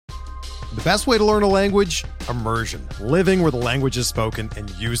The best way to learn a language? Immersion. Living where the language is spoken and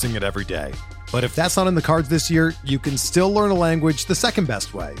using it every day. But if that's not in the cards this year, you can still learn a language the second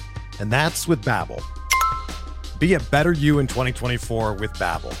best way, and that's with Babbel. Be a better you in 2024 with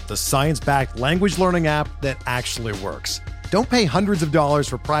Babbel, the science-backed language learning app that actually works. Don't pay hundreds of dollars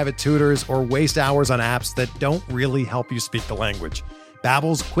for private tutors or waste hours on apps that don't really help you speak the language.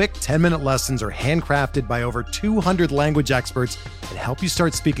 Babbel's quick 10-minute lessons are handcrafted by over 200 language experts and help you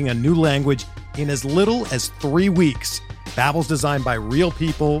start speaking a new language in as little as 3 weeks. Babbel's designed by real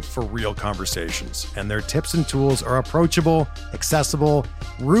people for real conversations, and their tips and tools are approachable, accessible,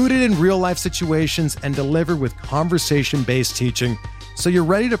 rooted in real-life situations, and delivered with conversation-based teaching, so you're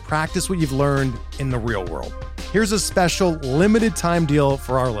ready to practice what you've learned in the real world. Here's a special limited-time deal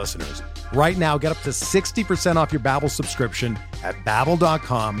for our listeners. Right now, get up to 60% off your Babbel subscription at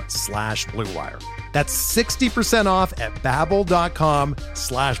babbel.com/Blue Wire. That's 60% off at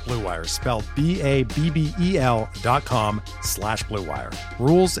babbel.com/Blue Wire, spelled BABBEL.com/Blue Wire.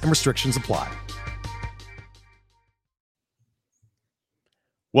 Rules and restrictions apply.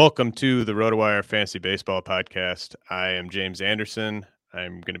 Welcome to the RotoWire Fantasy Baseball Podcast. I am James Anderson.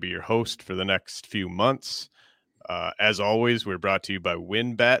 I'm going to be your host for the next few months. As always, we're brought to you by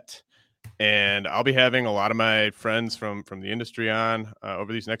WynnBET. And I'll be having a lot of my friends from the industry on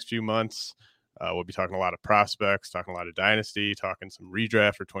over these next few months. We'll be talking a lot of prospects, talking a lot of dynasty, talking some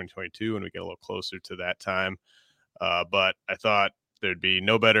redraft for 2022 when we get a little closer to that time. But I thought there'd be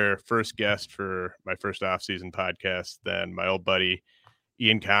no better first guest for my first off-season podcast than my old buddy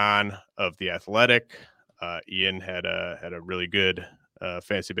Ian Kahn of The Athletic. Ian had a really good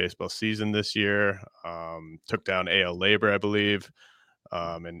fantasy baseball season this year. Took down AL Labor, I believe.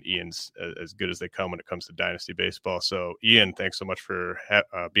 And Ian's as good as they come when it comes to dynasty baseball. So, Ian, thanks so much for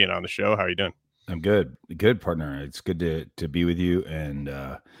being on the show. How are you doing? I'm good, partner. It's good to be with you, and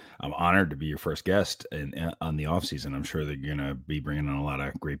I'm honored to be your first guest on the off season. I'm sure that you're going to be bringing on a lot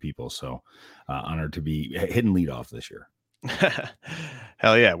of great people. So, honored to be hitting leadoff this year.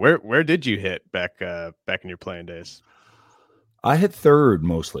 Hell yeah! Where did you hit back in your playing days? I hit third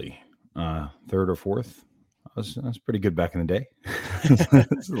mostly, third or fourth. I was pretty good back in the day.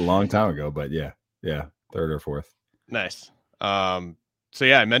 It's a long time ago, but yeah, third or fourth. Nice. So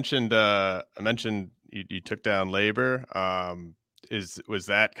yeah, I mentioned you took down Labor. Was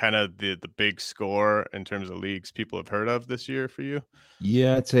that kind of the big score in terms of leagues people have heard of this year for you?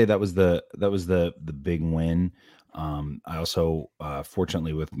 Yeah, I'd say that was the big win. I also,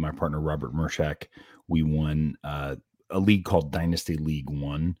 fortunately, with my partner Robert Mershak, we won a league called Dynasty League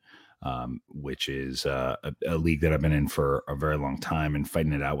One. Which is a league that I've been in for a very long time and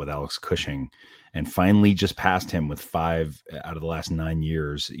fighting it out with Alex Cushing, and finally just passed him with 5 out of the last 9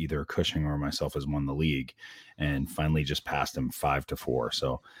 years. Either Cushing or myself has won the league, and finally just passed him 5-4.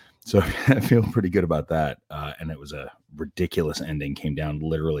 So I feel pretty good about that. And it was a ridiculous ending. Came down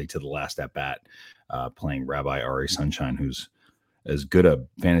literally to the last at bat, playing Rabbi Ari Sunshine, who's as good a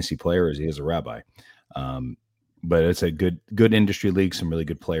fantasy player as he is a rabbi. But it's a good industry league, some really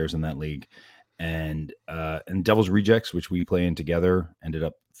good players in that league. And Devil's Rejects, which we play in together, ended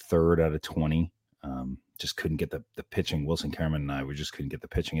up 3rd out of 20. Just couldn't get the pitching. Wilson Cameron and we just couldn't get the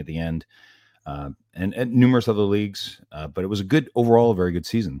pitching at the end. And numerous other leagues. But it was a very good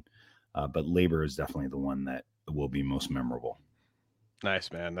season. But Labor is definitely the one that will be most memorable.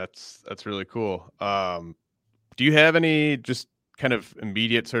 Nice, man. That's really cool. Do you have any just kind of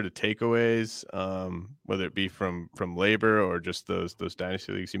immediate sort of takeaways, whether it be from Labor or just those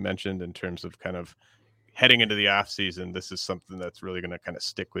dynasty leagues you mentioned, in terms of kind of heading into the off season? This is something that's really going to kind of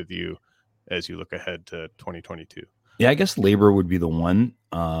stick with you as you look ahead to 2022. Yeah, I guess Labor would be the one.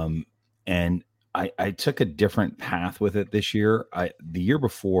 And I took a different path with it this year. The year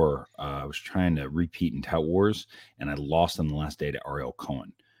before, I was trying to repeat in Tout Wars, and I lost on the last day to Ariel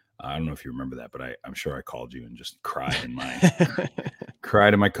Cohen. I don't know if you remember that, but I'm sure I called you and just cried in my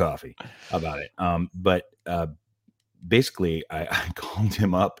coffee about it. But basically, I called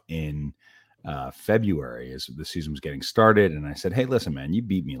him up in February as the season was getting started, and I said, "Hey, listen, man, you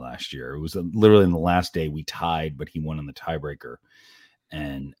beat me last year. It was literally in the last day we tied, but he won on the tiebreaker."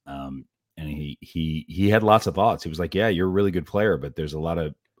 And he had lots of thoughts. He was like, "Yeah, you're a really good player, but there's a lot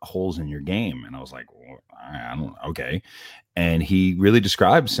of holes in your game." And I was like, well, I don't know. Okay. And he really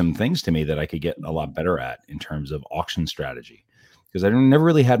described some things to me that I could get a lot better at in terms of auction strategy, because I never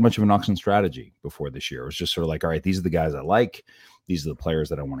really had much of an auction strategy before this year. It was just sort of like, all right, these are the guys I like. These are the players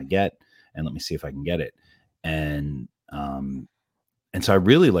that I want to get, and let me see if I can get it. And so I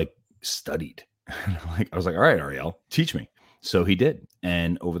really studied. I was like, all right, Ariel, teach me. So he did.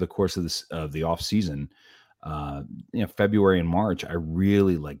 And over the course of the off season, February and March, I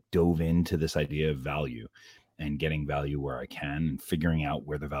really like dove into this idea of value and getting value where I can and figuring out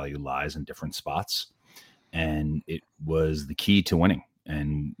where the value lies in different spots. And it was the key to winning.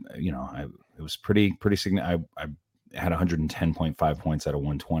 And, it was pretty significant. I had 110.5 points out of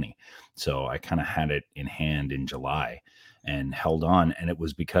 120. So I kind of had it in hand in July and held on. And it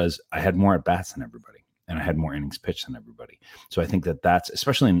was because I had more at bats than everybody. And I had more innings pitched than everybody. So I think that's,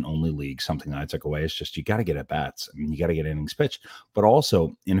 especially in an only league, something that I took away is just, you got to get at bats. I mean, you got to get innings pitched, but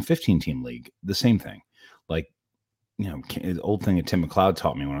also in a 15-team league, the same thing. Like, the old thing that Tim McLeod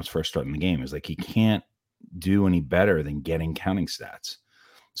taught me when I was first starting the game is like, you can't do any better than getting counting stats.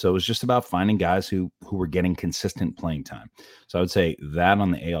 So it was just about finding guys who were getting consistent playing time. So I would say that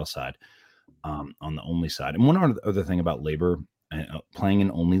on the AL side, on the only side. And one other thing about labor and playing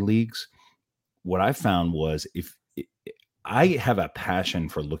in only leagues, what I found was I have a passion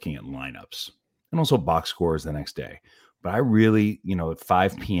for looking at lineups and also box scores the next day. But I really, at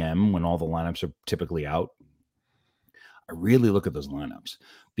 5 p.m. when all the lineups are typically out, I really look at those lineups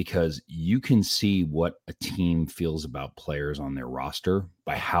because you can see what a team feels about players on their roster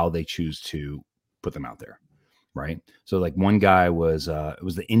by how they choose to put them out there. Right. So like one guy was, it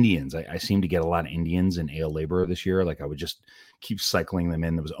was the Indians. I seem to get a lot of Indians in AL labor this year. Like I would just keep cycling them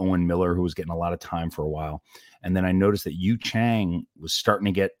in. There was Owen Miller, who was getting a lot of time for a while. And then I noticed that Yu Chang was starting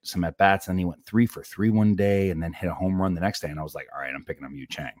to get some at bats. And he went 3 for 3 one day and then hit a home run the next day. And I was like, all right, I'm picking up Yu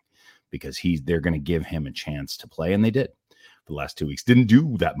Chang because they're going to give him a chance to play. And they did. The last 2 weeks didn't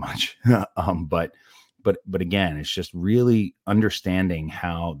do that much. But again, it's just really understanding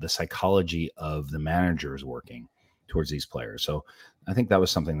how the psychology of the manager is working towards these players. So I think that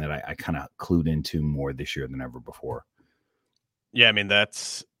was something that I kind of clued into more this year than ever before. Yeah, I mean,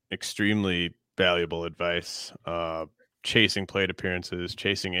 that's extremely valuable advice. Chasing plate appearances,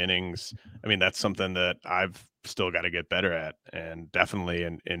 chasing innings. I mean, that's something that I've still got to get better at, and definitely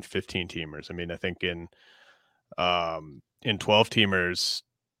in 15-teamers. I mean, I think in 12-teamers,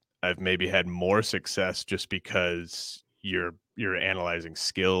 I've maybe had more success just because you're analyzing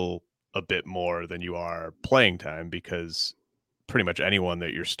skill a bit more than you are playing time, because pretty much anyone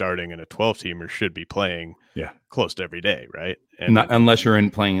that you're starting in a 12-teamer should be playing close to every day, right? And not unless you're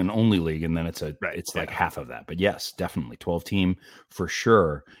playing an only league, and then it's like half of that. But yes, definitely 12-team for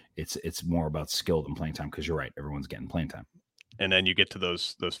sure. It's more about skill than playing time, because you're right, everyone's getting playing time. And then you get to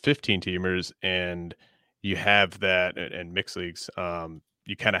those 15-teamers, and you have that, and mixed leagues,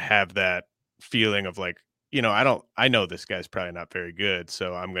 you kind of have that feeling of like, I know this guy's probably not very good,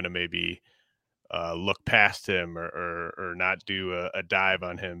 so I'm going to maybe look past him or not do a dive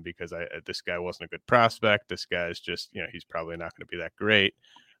on him because this guy wasn't a good prospect. This guy's just, he's probably not going to be that great.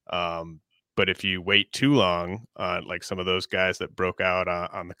 But if you wait too long, like some of those guys that broke out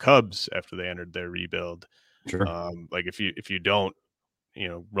on the Cubs after they entered their rebuild, sure. Like if you don't,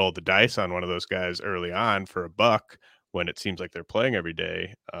 roll the dice on one of those guys early on for $1 when it seems like they're playing every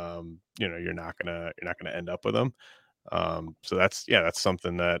day, you're not gonna end up with them. So that's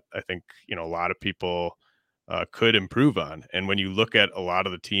something that I think, a lot of people could improve on. And when you look at a lot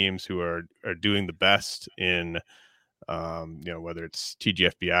of the teams who are doing the best in, whether it's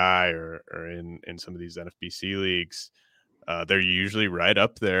TGFBI or in some of these NFBC leagues, they're usually right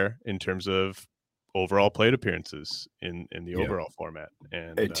up there in terms of overall plate appearances in the overall format.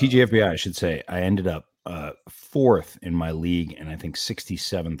 And TGFBI, I should say, I ended up 4th in my league, and I think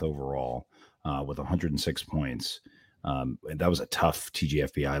 67th overall with 106 points. That was a tough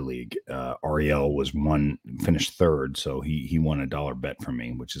TGFBI league. Ariel finished 3rd, so he won $1 bet from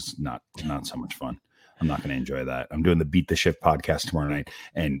me, which is not so much fun. I'm not going to enjoy that. I'm doing the Beat the Shift podcast tomorrow night,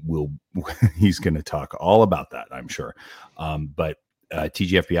 and he's going to talk all about that, I'm sure. But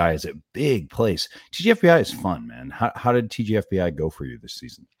TGFBI is a big place. TGFBI is fun, man. How did TGFBI go for you this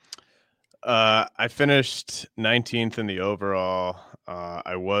season? I finished 19th in the overall.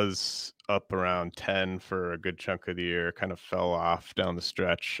 I was up around 10 for a good chunk of the year, kind of fell off down the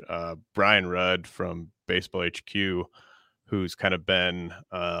stretch. Brian Rudd from Baseball HQ, who's kind of been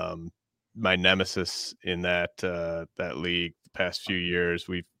my nemesis in that league the past few years.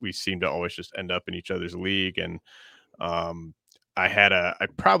 We seem to always just end up in each other's league. And I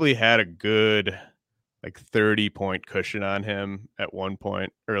probably had a good 30-point cushion on him at one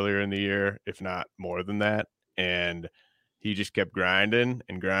point earlier in the year, if not more than that. And he just kept grinding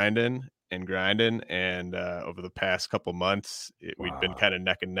and grinding and grinding. And over the past couple months, we'd been kind of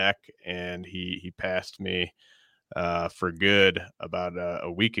neck and neck, and he passed me for good about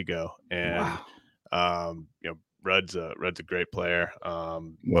a week ago. And, Rudd's a great player.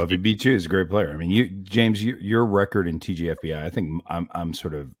 Well, if he beat you, he's a great player. I mean, James, your record in TGFBI, I think I'm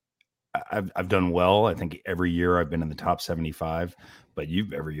sort of I've done well. I think every year I've been in the top 75, but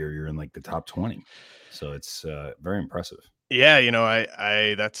every year you're in like the top 20. So it's very impressive. Yeah,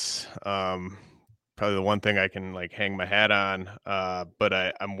 I that's probably the one thing I can like hang my hat on.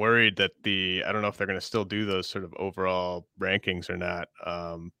 But I'm worried that I don't know if they're going to still do those sort of overall rankings or not.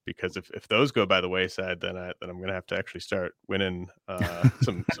 Because if those go by the wayside, then I'm going to have to actually start winning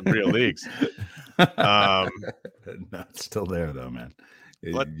some real leagues. No, it's still there though, man.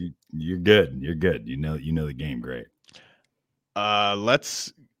 You're good. You're good. You know the game great.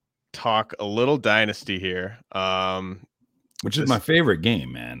 Let's talk a little dynasty here. Which is my favorite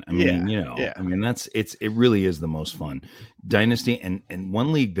game, man. I mean, I mean, it really is the most fun dynasty. And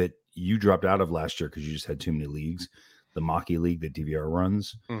one league that you dropped out of last year because you just had too many leagues, the Maki League that DVR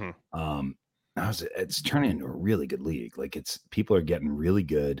runs. Mm-hmm. It's turning into a really good league. Like people are getting really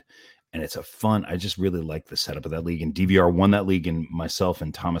good, and it's I just really like the setup of that league. And DVR won that league, and myself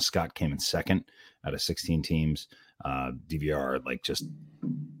and Thomas Scott came in second out of 16 teams. DVR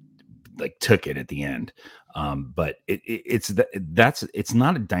took it at the end. But it's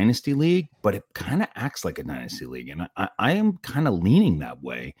not a dynasty league, but it kind of acts like a dynasty league. And I am kind of leaning that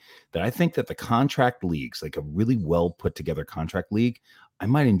way, that I think that the contract leagues, like a really well put together contract league, I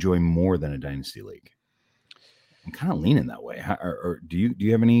might enjoy more than a dynasty league. I'm kind of leaning that way. Or do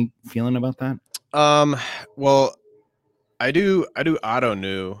you have any feeling about that? Well, I do auto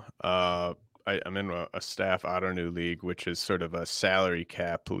new. I'm in a staff auto new league, which is sort of a salary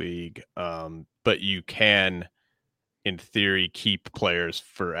cap league. But you can, in theory, keep players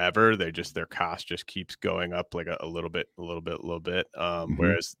forever. Their cost just keeps going up like a little bit. Mm-hmm.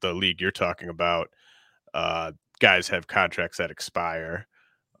 Whereas the league you're talking about, guys have contracts that expire.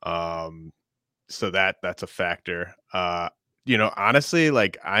 So that's a factor. Honestly,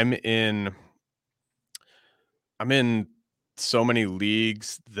 like I'm in so many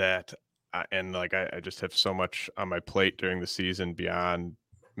leagues that I just have so much on my plate during the season beyond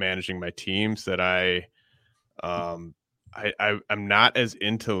managing my teams that I'm not as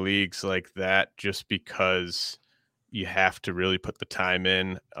into leagues like that, just because you have to really put the time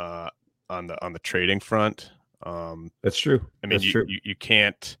in on the trading front. That's true. I mean, you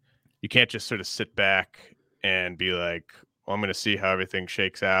can't just sort of sit back and be like, well, I'm going to see how everything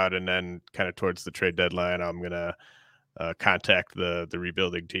shakes out, and then kind of towards the trade deadline, I'm going to contact the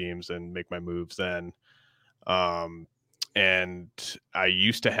rebuilding teams and make my moves then. And I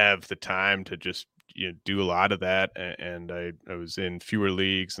used to have the time to just do a lot of that, and I was in fewer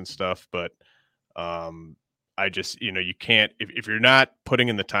leagues and stuff, but I just you can't, if you're not putting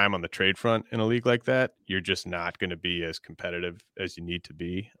in the time on the trade front in a league like that, you're just not going to be as competitive as you need to to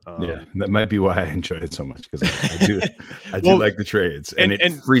be. That might be why I enjoyed it so much, because I do like the trades, and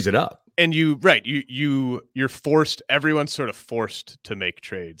it frees it up. And you're forced, everyone's sort of forced to make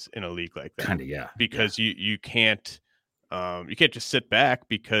trades in a league like that. Kind of, yeah. Because you can't just sit back,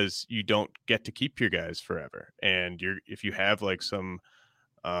 because you don't get to keep your guys forever. And if you have like some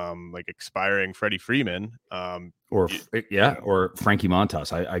like expiring Freddie Freeman, or Frankie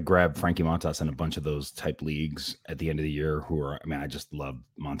Montas. I grabbed Frankie Montas in a bunch of those type leagues at the end of the year. I just love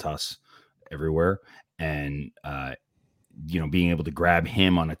Montas everywhere, and being able to grab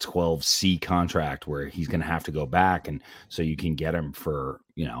him on a 12C contract where he's going to have to go back, and so you can get him for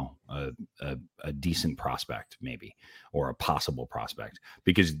a decent prospect, maybe, or a possible prospect,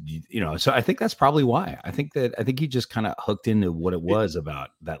 because so I think that's probably why. I think he just kind of hooked into what it was about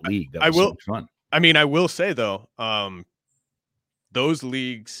that league. That was so much fun. I mean, I will say though, those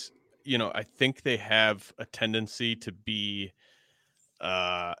leagues, I think they have a tendency to be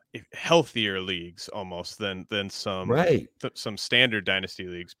healthier leagues almost than some some standard dynasty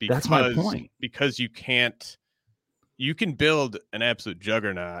leagues, because that's my point. Because you can build an absolute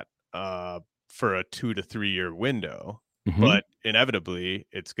juggernaut for a 2 to 3 year window, mm-hmm. but inevitably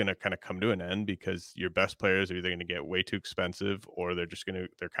it's going to kind of come to an end, because your best players are either going to get way too expensive, or their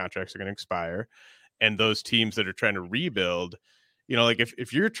contracts are going to expire. And those teams that are trying to rebuild, like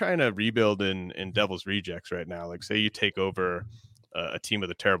if you're trying to rebuild in Devil's Rejects right now, like say you take over a team with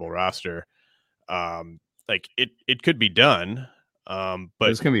a terrible roster, like it could be done, but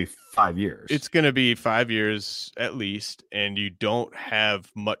it's going to be 5 years. It's going to be 5 years at least, and you don't have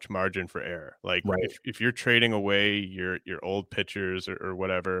much margin for error. Like if you're trading away your old pitchers or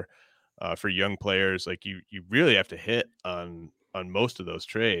whatever for young players, like you really have to hit on most of those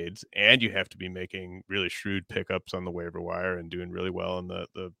trades, and you have to be making really shrewd pickups on the waiver wire and doing really well in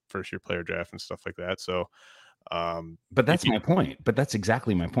the first year player draft and stuff like that. So but that's my point. But that's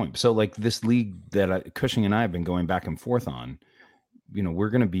exactly my point. So like this league that Cushing and I have been going back and forth on, we're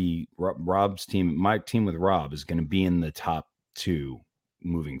going to be Rob's team. My team with Rob is going to be in the top 2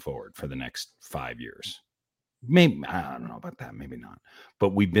 moving forward for the next 5 years. Maybe, I don't know about that, maybe not. But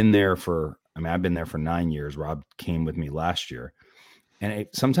we've been there I've been there for 9 years. Rob came with me last year. And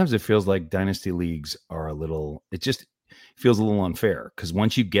sometimes it feels like dynasty leagues are it just feels a little unfair, because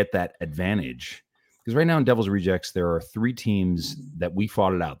once you get that advantage, because right now in Devil's Rejects, there are 3 teams that we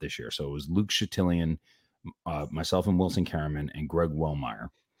fought it out this year. So it was Luke Chatillion, myself and Wilson Karaman, and Greg Wellmeyer.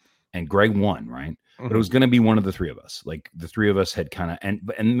 And Greg won, right? Mm-hmm. But it was going to be one of the 3 of us. Like the 3 of us had kind of,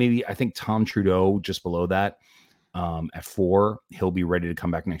 and maybe I think Tom Trudeau just below that at 4, he'll be ready to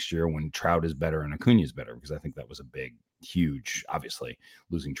come back next year when Trout is better and Acuna is better, because I think that was a huge, obviously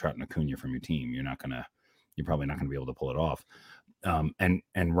losing Trout and Acuna from your team. You're probably not going to be able to pull it off.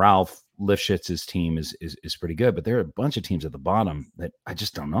 And Ralph Lifshitz's team is pretty good, but there are a bunch of teams at the bottom that I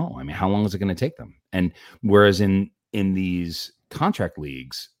just don't know. I mean, how long is it going to take them? And whereas in these contract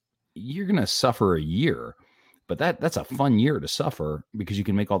leagues, you're going to suffer a year, but that's a fun year to suffer, because you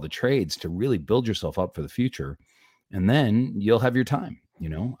can make all the trades to really build yourself up for the future. And then you'll have your time,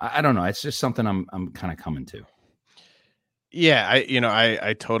 I don't know. It's just something I'm kind of coming to. Yeah.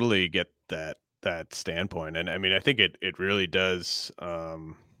 I totally get that standpoint. And I mean, I think it really does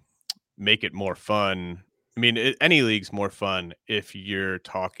make it more fun. I mean, any league's more fun if you're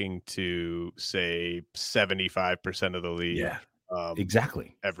talking to, say, 75% of the league. Yeah,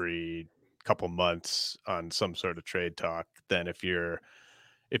 exactly. Every couple months on some sort of trade talk, than if your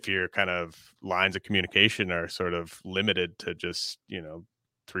kind of lines of communication are sort of limited to just,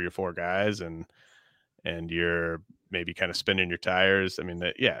 3 or 4 guys, and you're maybe kind of spinning your tires. I mean,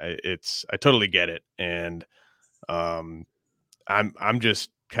 I totally get it. And I'm just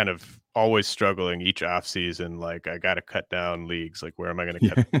kind of always struggling each off season. Like, I got to cut down leagues. Like, where am I going to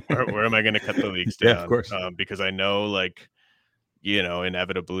cut, where am I going to cut the leagues down? Yeah, of course. Because I know, like,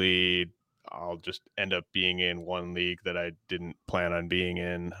 inevitably I'll just end up being in one league that I didn't plan on being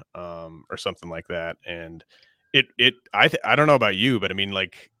in, or something like that. And I don't know about you, but I mean,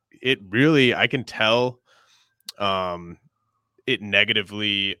 like, it really, I can tell, it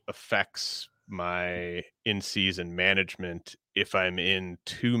negatively affects my in-season management if I'm in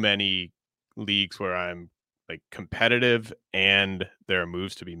too many leagues where I'm like competitive and there are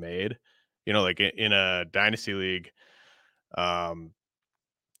moves to be made. Like in a dynasty league,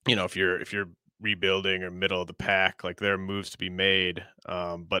 if you're rebuilding or middle of the pack, like, there are moves to be made,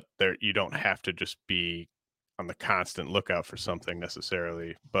 but you don't have to just be on the constant lookout for something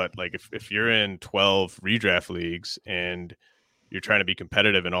necessarily. But like, if you're in 12 redraft leagues and you're trying to be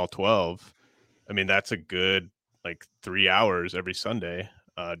competitive in all 12, I mean, that's a good, like, 3 hours every Sunday,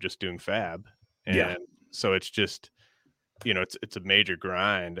 just doing fab. And so it's just, it's a major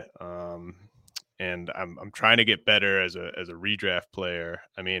grind. And I'm trying to get better as a redraft player.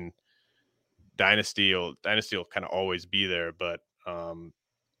 I mean, dynasty will kind of always be there, but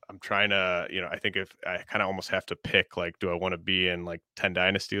I'm trying to, I think if I kind of almost have to pick, like, do I want to be in like 10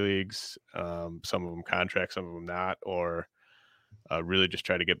 dynasty leagues, some of them contract, some of them not, or really just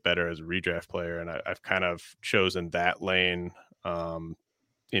try to get better as a redraft player. And I've kind of chosen that lane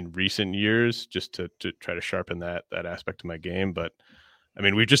in recent years, just to try to sharpen that aspect of my game. But I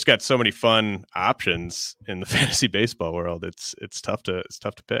mean, we've just got so many fun options in the fantasy baseball world. It's tough to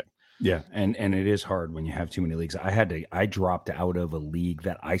pick. Yeah. And it is hard when you have too many leagues. I dropped out of a league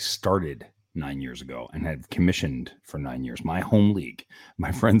that I started 9 years ago and had commissioned for 9 years, my home league,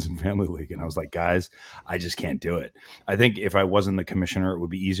 my friends and family league. And I was like, guys, I just can't do it. I think if I wasn't the commissioner, it would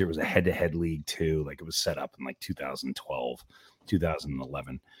be easier. It was a head-to-head league too. Like, it was set up in like 2012,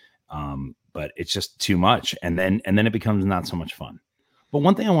 2011. But it's just too much. And then it becomes not so much fun. But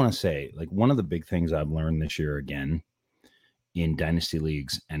one thing I want to say, like, one of the big things I've learned this year, again, in dynasty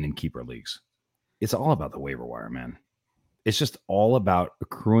leagues and in keeper leagues, it's all about the waiver wire, man. It's just all about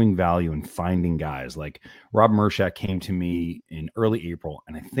accruing value and finding guys. Like, Rob Mershak came to me in early April,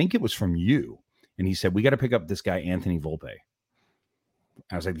 and I think it was from you. And he said, we got to pick up this guy, Anthony Volpe.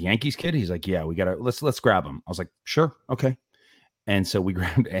 I was like, the Yankees kid? He's like, yeah, we got to, let's grab him. I was like, sure. Okay. And so we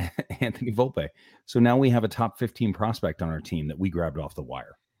grabbed Anthony Volpe. So now we have a top 15 prospect on our team that we grabbed off the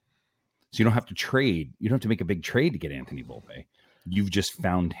wire. So you don't have to trade. You don't have to make a big trade to get Anthony Volpe. You've just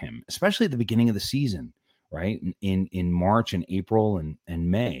found him, especially at the beginning of the season, right? In March and April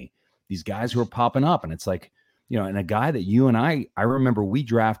and May, these guys who are popping up. And it's like, and a guy that you and I remember we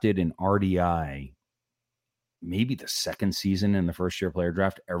drafted in RDI, maybe the second season in the first year player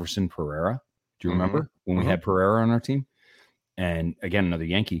draft, Everson Pereira. Do you remember when we had Pereira on our team? And again, another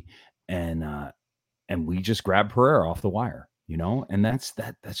Yankee. And we just grabbed Pereira off the wire, and that's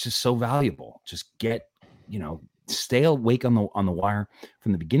just so valuable. Just get, stay awake on the wire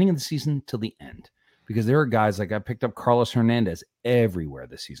from the beginning of the season till the end, because there are guys like I picked up Carlos Hernandez everywhere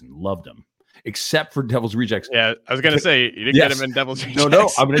this season. Loved him, except for Devil's Rejects. Yeah, I was going to say, you didn't get him in Devil's Rejects. No,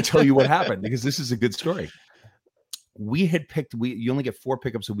 I'm going to tell you what happened because this is a good story. You only get 4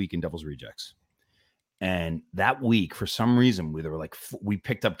 pickups a week in Devil's Rejects. And that week, for some reason, we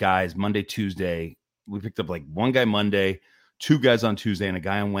picked up guys Monday, Tuesday. We picked up like 1 guy Monday, 2 guys on Tuesday, and a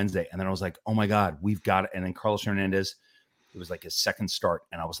guy on Wednesday. And then I was like, oh my God, we've got it. And then Carlos Hernandez, it was like his second start.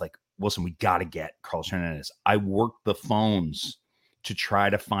 And I was like, Wilson, we got to get Carlos Hernandez. I worked the phones to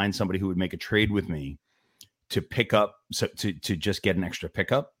try to find somebody who would make a trade with me to pick up, to just get an extra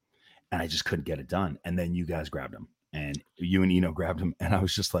pickup. And I just couldn't get it done. And then you guys grabbed him, and you and Eno grabbed him. And I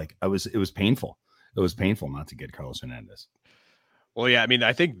was just like, it was painful. It was painful not to get Carlos Hernandez. Well, yeah, I mean,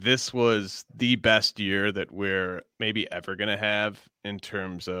 I think this was the best year that we're maybe ever going to have in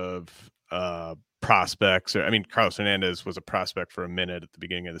terms of prospects. Carlos Hernandez was a prospect for a minute at the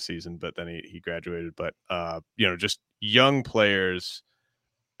beginning of the season, but then he graduated. But, just young players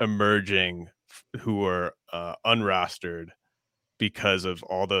emerging who were unrostered because of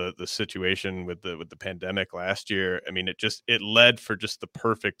all the situation with the pandemic last year. I mean, it led for just the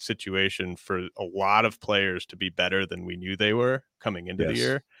perfect situation for a lot of players to be better than we knew they were coming into the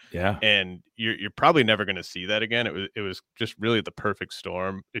year. Yeah. And you're probably never going to see that again. It was just really the perfect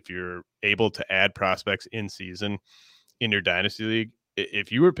storm. If you're able to add prospects in season in your dynasty league,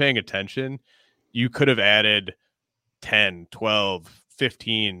 if you were paying attention, you could have added 10, 12,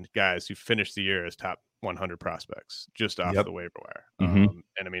 15 guys who finished the year as top 100 prospects just off the waiver wire. Mm-hmm.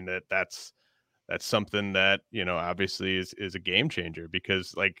 And I mean, that's something that, obviously is a game changer,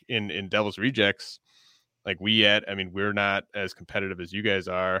 because like in Devil's Rejects, like we're not as competitive as you guys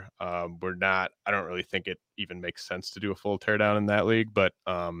are. I don't really think it even makes sense to do a full teardown in that league, but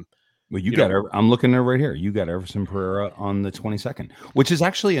well, I'm looking at it right here. You got Everson Pereira on the 22nd, which is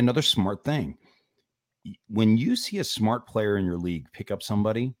actually another smart thing. When you see a smart player in your league pick up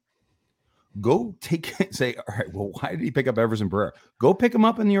somebody, go say, all right, well, why did he pick up Everson Pereira? Go pick him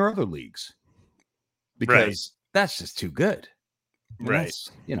up in your other leagues, because that's just too good. And right.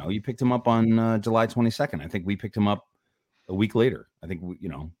 You picked him up on July 22nd. I think we picked him up a week later. I think,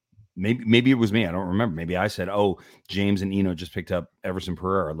 maybe it was me. I don't remember. Maybe I said, oh, James and Eno just picked up Everson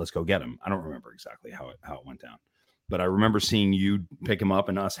Pereira. Let's go get him. I don't remember exactly how it went down, but I remember seeing you pick him up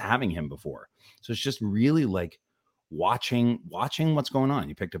and us having him before. So it's just really like watching what's going on.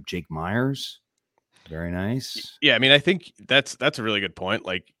 You picked up Jake Myers. Very nice. Yeah, I mean, I think that's a really good point.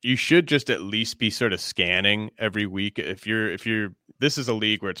 Like, you should just at least be sort of scanning every week. If you're this is a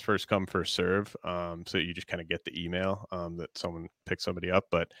league where it's first come, first serve. So you just kind of get the email that someone picked somebody up.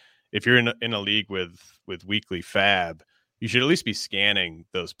 But if you're in a league with weekly fab, you should at least be scanning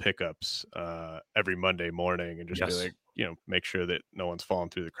those pickups every Monday morning and just be like, make sure that no one's falling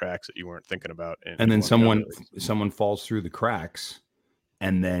through the cracks that you weren't thinking about. And then someone falls through the cracks,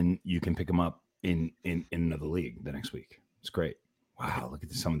 and then you can pick them up in another league the next week. It's great. Wow, look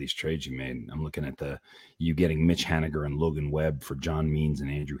at some of these trades you made. I'm looking at you getting Mitch Haniger and Logan Webb for John Means and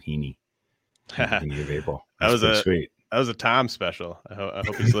Andrew Heaney at the beginning of April. That's sweet. That was a Tom special. I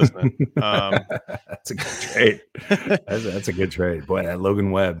hope he's listening. That's a good trade. That's a good trade. Boy, that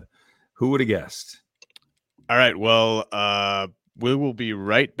Logan Webb, who would have guessed? All right. Well, we will be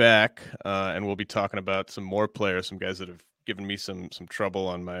right back, and we'll be talking about some more players, some guys that have given me some trouble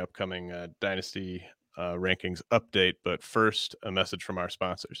on my upcoming Dynasty rankings update. But first, a message from our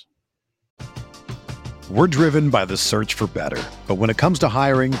sponsors. We're driven by the search for better. But when it comes to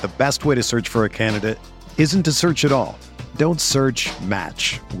hiring, the best way to search for a candidate isn't to search at all. Don't search,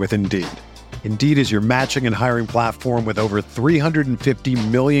 match with Indeed. Indeed is your matching and hiring platform with over 350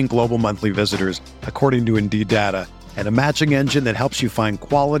 million global monthly visitors, according to Indeed data, and a matching engine that helps you find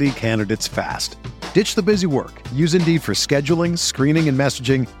quality candidates fast. Ditch the busy work. Use Indeed for scheduling, screening, and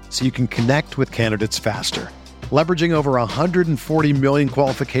messaging so you can connect with candidates faster. Leveraging over 140 million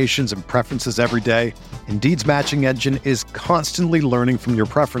qualifications and preferences every day, Indeed's matching engine is constantly learning from your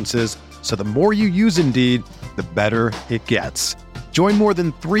preferences, so the more you use Indeed, the better it gets. Join more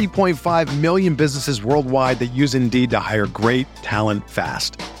than 3.5 million businesses worldwide that use Indeed to hire great talent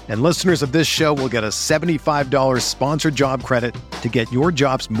fast. And listeners of this show will get a $75 sponsored job credit to get your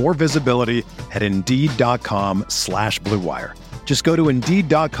jobs more visibility at Indeed.com/Blue Wire. Just go to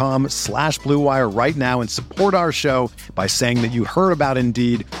Indeed.com/Blue Wire right now and support our show by saying that you heard about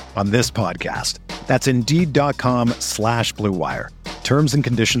Indeed on this podcast. That's Indeed.com/Blue Wire. Terms and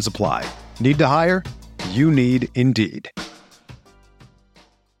conditions apply. Need to hire? You need Indeed.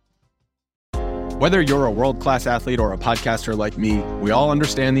 Whether you're a world-class athlete or a podcaster like me, we all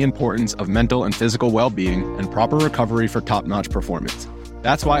understand the importance of mental and physical well-being and proper recovery for top-notch performance.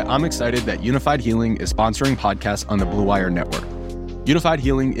 That's why I'm excited that Unified Healing is sponsoring podcasts on the Blue Wire Network. Unified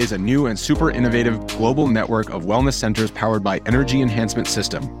Healing is a new and super innovative global network of wellness centers powered by Energy Enhancement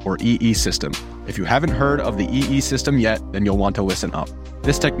System, or EE System. If you haven't heard of the EE System yet, then you'll want to listen up.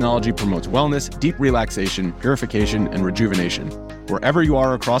 This technology promotes wellness, deep relaxation, purification, and rejuvenation. Wherever you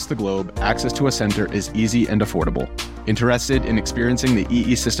are across the globe, access to a center is easy and affordable. Interested in experiencing the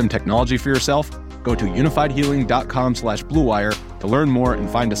EE System technology for yourself? Go to unifiedhealing.com/bluewire to learn more and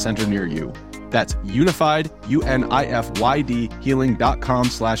find a center near you. That's unified, UNIFYD,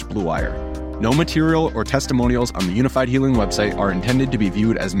 healing.com/bluewire. No material or testimonials on the Unified Healing website are intended to be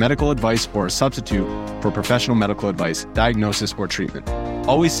viewed as medical advice or a substitute for professional medical advice, diagnosis, or treatment.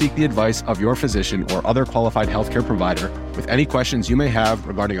 Always seek the advice of your physician or other qualified healthcare provider with any questions you may have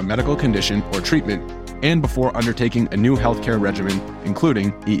regarding a medical condition or treatment and before undertaking a new healthcare regimen,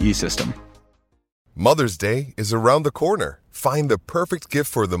 including EE System. Mother's Day is around the corner. Find the perfect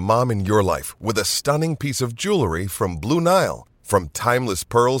gift for the mom in your life with a stunning piece of jewelry from Blue Nile. From timeless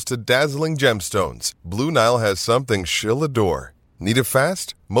pearls to dazzling gemstones, Blue Nile has something she'll adore. Need it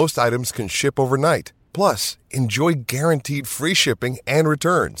fast? Most items can ship overnight. Plus, enjoy guaranteed free shipping and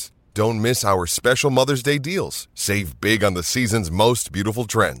returns. Don't miss our special Mother's Day deals. Save big on the season's most beautiful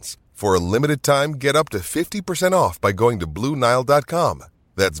trends. For a limited time, get up to 50% off by going to BlueNile.com.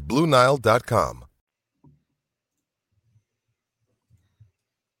 That's BlueNile.com.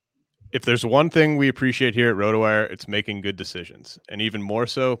 If there's one thing we appreciate here at RotoWire, it's making good decisions, and even more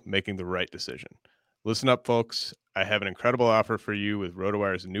so, making the right decision. Listen up, folks. I have an incredible offer for you with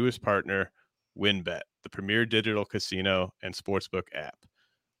RotoWire's newest partner, WynnBET, the premier digital casino and sportsbook app.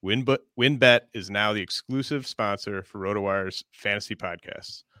 WynnBET is now the exclusive sponsor for RotoWire's fantasy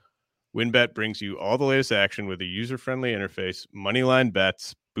podcasts. WynnBET brings you all the latest action with a user-friendly interface, moneyline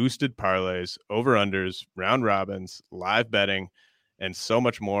bets, boosted parlays, over-unders, round robins, live betting, and so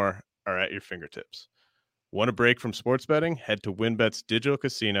much more are at your fingertips. Want a break from sports betting? Head to WynnBET's digital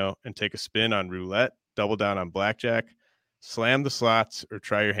casino and take a spin on roulette, double down on blackjack, slam the slots, or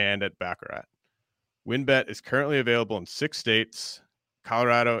try your hand at Baccarat. WynnBET is currently available in 6 states,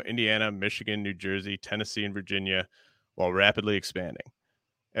 Colorado, Indiana, Michigan, New Jersey, Tennessee, and Virginia, while rapidly expanding.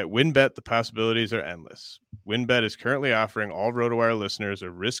 At WynnBET, the possibilities are endless. WynnBET is currently offering all RotoWire listeners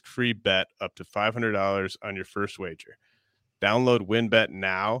a risk-free bet up to $500 on your first wager. Download WynnBET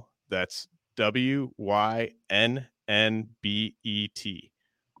now. That's WYNNBET.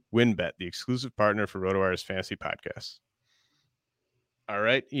 WynnBET, the exclusive partner for RotoWire's fantasy podcasts. All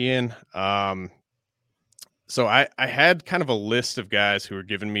right, Ian. So I had kind of a list of guys who were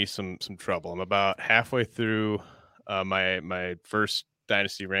giving me some trouble. I'm about halfway through my first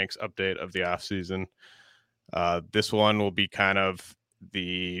Dynasty Ranks update of the offseason. This one will be kind of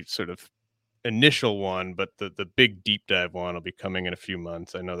the sort of initial one, but the big deep dive one will be coming in a few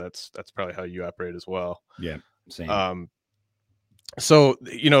months. I know that's probably how you operate as well. Yeah, same. So,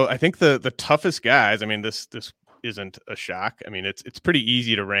 I think the toughest guys, I mean, this isn't a shock. I mean, it's pretty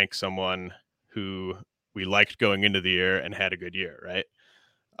easy to rank someone who we liked going into the year and had a good year, right?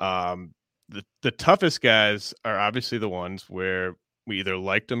 The toughest guys are obviously the ones where we either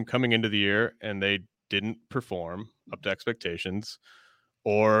liked them coming into the year and they didn't perform up to expectations,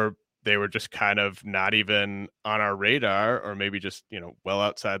 or they were just kind of not even on our radar, or maybe just, well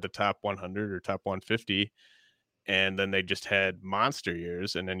outside the top 100 or top 150. And then they just had monster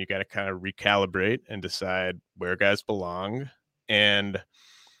years. And then you got to kind of recalibrate and decide where guys belong. And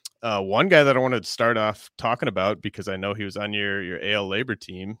one guy that I wanted to start off talking about, because I know he was on your AL Labor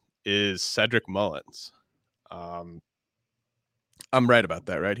team, is Cedric Mullins. I'm right about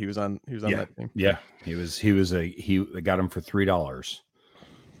that, right? He was on that team. Yeah. He got him for $3.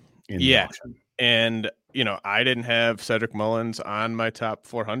 Yeah. And, I didn't have Cedric Mullins on my top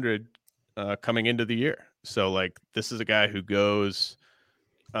 400 coming into the year. So this is a guy who goes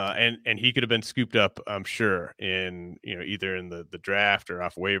and he could have been scooped up, I'm sure, in, either in the draft or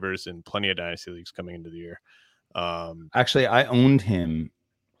off waivers in plenty of dynasty leagues coming into the year. Actually, I owned him.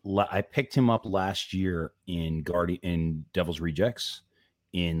 I picked him up last year in Devil's Rejects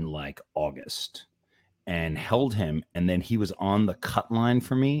in August, and held him, and then he was on the cut line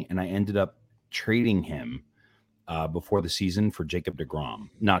for me, and I ended up trading him before the season for Jacob deGrom.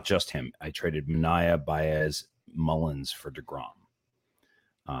 Not just him. I traded Manaea, Baez, Mullins for deGrom.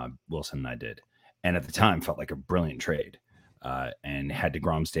 Wilson and I did. And at the time felt like a brilliant trade. And had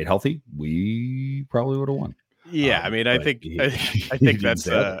deGrom stayed healthy, we probably would have won. Yeah, I mean, I think that's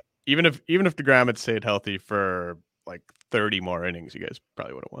even if deGrom had stayed healthy for 30 more innings, you guys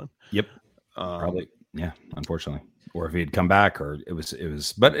probably would have won. Yep. Probably. Yeah, unfortunately. or if he had come back, or it was,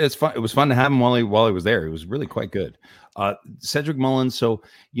 but it's fun. It was fun to have him while he was there. He was really quite good. Cedric Mullins. So,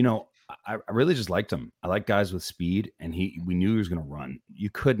 I really just liked him. I like guys with speed, and we knew he was going to run. You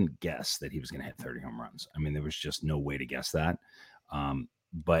couldn't guess that he was going to hit 30 home runs. I mean, there was just no way to guess that.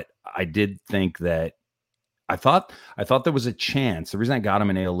 But I did think that I thought there was a chance. The reason I got him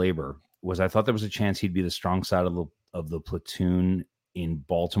in AL Labor was I thought there was a chance he'd be the strong side of the platoon in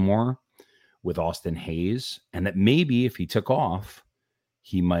Baltimore with Austin Hayes, and that maybe if he took off,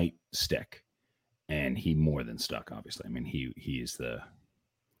 he might stick. And he more than stuck, obviously. I mean, he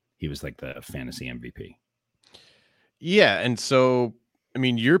was like the fantasy MVP. Yeah, and so I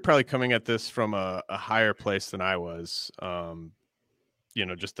mean, you're probably coming at this from a higher place than I was.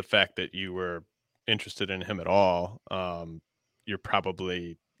 Just the fact that you were interested in him at all, you're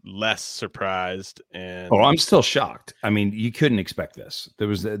probably less surprised. And I'm still shocked. I mean, you couldn't expect this.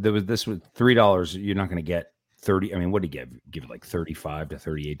 This was $3. You're not going to get 30. I mean, what did he give it like $35 to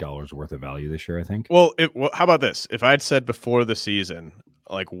 $38 worth of value this year, I think. Well, how about this? If I'd said before the season,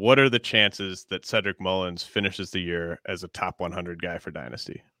 like, what are the chances that Cedric Mullins finishes the year as a top 100 guy for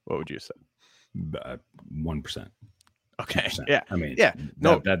Dynasty? What would you say? 1%. Okay. 2%. Yeah. I mean, yeah.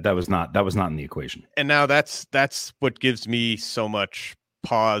 No, that was not in the equation. And now that's what gives me so much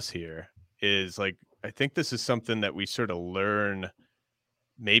pause here is, like, I think this is something that we sort of learn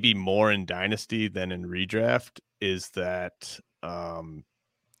maybe more in Dynasty than in redraft, is that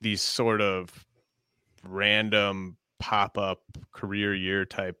these sort of random pop-up career year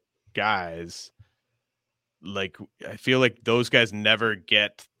type guys, like, I feel like those guys never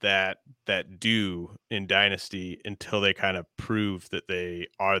get that due in Dynasty until they kind of prove that they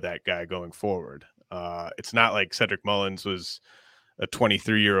are that guy going forward. It's not like Cedric Mullins was a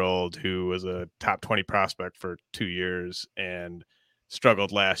 23-year-old who was a top 20 prospect for 2 years and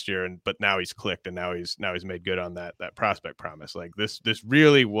struggled last year, but now he's clicked, and now he's made good on that prospect promise. Like, this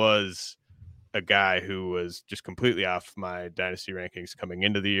really was a guy who was just completely off my Dynasty rankings coming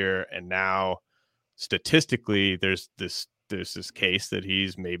into the year, and now statistically there's this case that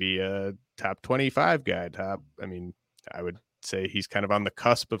he's maybe a top 25 guy. I would say he's kind of on the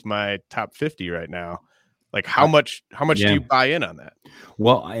cusp of my top 50 right now. Like, how much do you buy in on that?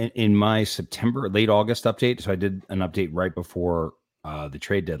 Well, in my late August update, so I did an update right before the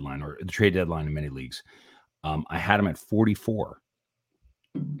trade deadline, or the trade deadline in many leagues. I had him at 44.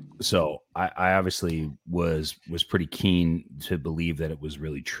 So I obviously was pretty keen to believe that it was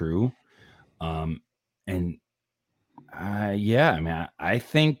really true. I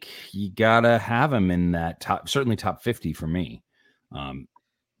think you gotta have him in that certainly top 50 for me.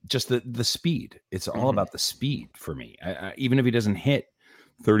 Just the speed. It's all about the speed for me. Even if he doesn't hit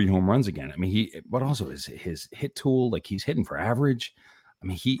 30 home runs again, I mean, what also is his hit tool? Like, he's hitting for average. I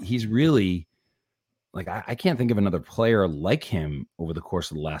mean, he's really, like, I can't think of another player like him over the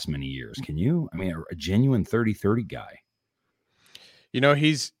course of the last many years. Can you? I mean, a genuine 30-30 guy.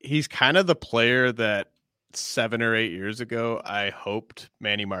 He's kind of the player that 7 or 8 years ago I hoped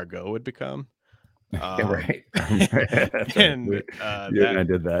Manny Margot would become. Right. And I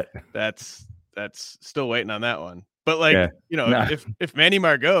did that. That's still waiting on that one. But, like, if Manny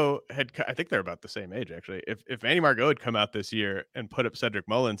Margot had, I think they're about the same age, actually. If Manny Margot had come out this year and put up Cedric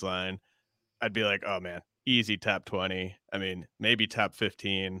Mullins' line, I'd be like, oh man, easy top 20. I mean, maybe top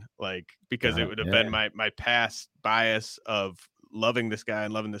 15, like, because it would have been my past bias of loving this guy,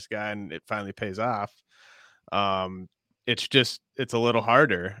 and it finally pays off. It's a little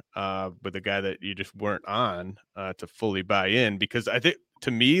harder with a guy that you just weren't on to fully buy in, because I think, to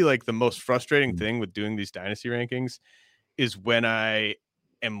me, like, the most frustrating thing with doing these Dynasty rankings is when I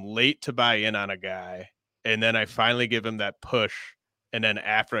am late to buy in on a guy, and then I finally give him that push, and then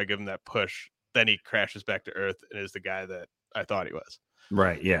after I give him that push, then he crashes back to earth and is the guy that I thought he was.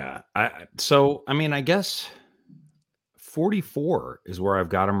 Right. Yeah. I guess 44 is where I've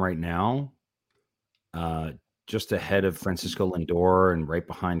got him right now. Just ahead of Francisco Lindor and right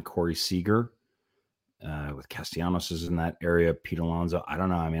behind Corey Seager. With Castellanos is in that area, Pete Alonso. I don't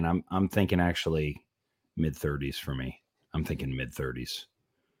know. I mean, I'm thinking actually mid-30s for me. I'm thinking mid-30s.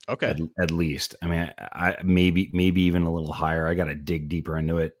 Okay. At least. I mean, I maybe even a little higher. I got to dig deeper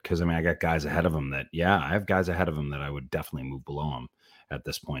into it, because, I mean, I got guys ahead of him that I would definitely move below him at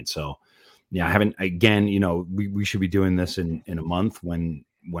this point. So, yeah, I haven't, again, we should be doing this in a month when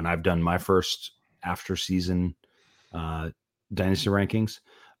I've done my first after season Dynasty rankings.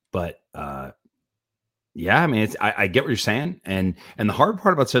 But, yeah, I mean, I get what you're saying. And the hard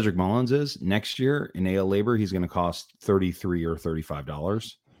part about Cedric Mullins is next year in AL Labor, he's going to cost $33 or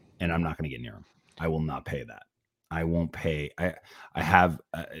 $35, and I'm not going to get near him. I will not pay that. I won't pay. I have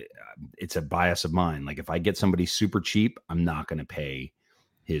it's a bias of mine. Like if I get somebody super cheap, I'm not going to pay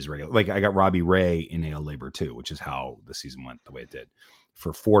his regular. Like I got Robbie Ray in AL Labor too, which is how the season went the way it did,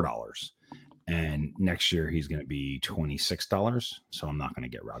 for $4. And next year he's going to be $26. So I'm not going to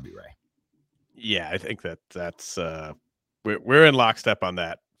get Robbie Ray. Yeah, I think that's we're in lockstep on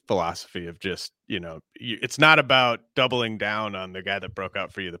that philosophy of just, it's not about doubling down on the guy that broke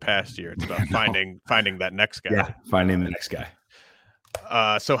out for you the past year. It's about finding that next guy. Yeah, finding the next guy.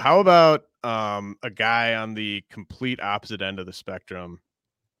 So how about a guy on the complete opposite end of the spectrum?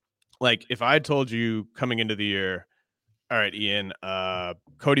 Like if I told you coming into the year, all right, Ian,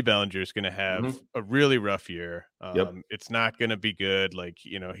 Cody Bellinger is going to have a really rough year. It's not going to be good. Like,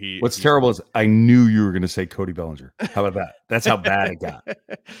 What's terrible is I knew you were going to say Cody Bellinger. How about that? That's how bad it got.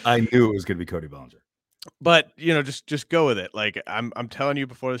 I knew it was going to be Cody Bellinger. But, just go with it. Like I'm telling you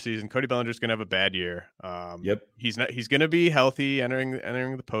before the season, Cody Bellinger is going to have a bad year. He's going to be healthy entering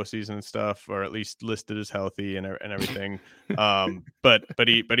the postseason and stuff, or at least listed as healthy and everything. But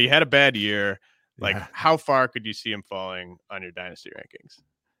he had a bad year. Like, how far could you see him falling on your dynasty rankings?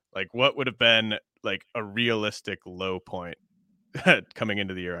 Like, what would have been like a realistic low point coming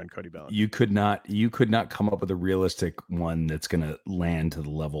into the year on Cody Bellinger? You could not come up with a realistic one that's going to land to the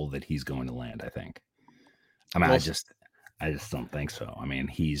level that he's going to land. I think. I mean, I just don't think so. I mean,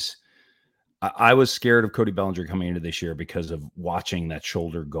 I was scared of Cody Bellinger coming into this year because of watching that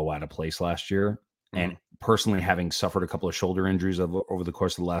shoulder go out of place last year. And personally having suffered a couple of shoulder injuries over the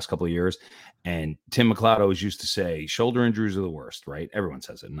course of the last couple of years. And Tim McLeod always used to say shoulder injuries are the worst, right? Everyone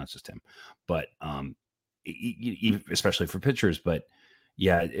says it, not just him, but especially for pitchers. But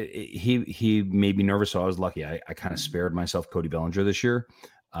yeah, he made me nervous. So I was lucky. I kind of spared myself Cody Bellinger this year.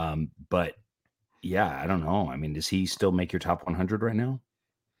 But yeah, I don't know. I mean, does he still make your top 100 right now?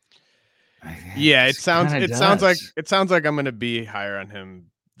 Yeah, it sounds like I'm going to be higher on him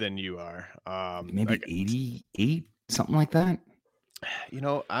than you are. Maybe like 88, something like that.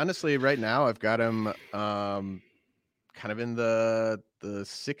 Honestly, right now I've got him kind of in the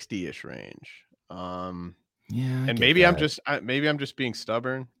 60-ish range. Yeah, and maybe I'm just being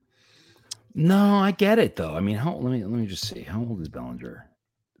stubborn. No, I get it though. I mean, let me just see. How old is Bellinger?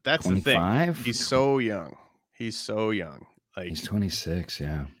 That's 25? The thing. He's so young. Like he's 26.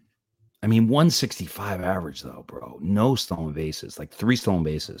 Yeah. I mean, 165 average though, bro. No stolen bases, like 3 stolen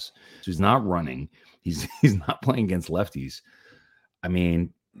bases. So he's not running. He's not playing against lefties. I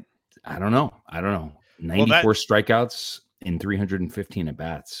mean, I don't know. 94 strikeouts in 315 at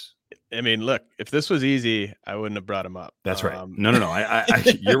bats. I mean, look, if this was easy, I wouldn't have brought him up. That's right. No. I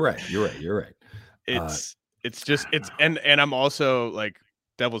you're right. And I'm also like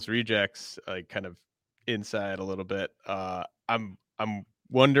Devil's Rejects, like kind of inside a little bit. I'm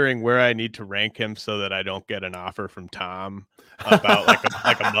wondering where I need to rank him so that I don't get an offer from Tom about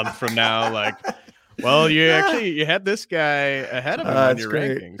like a month from now. Like, well, you had this guy ahead of him on your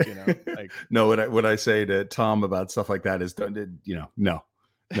great. rankings. Like, no, what I say to Tom about stuff like that is don't. Don't.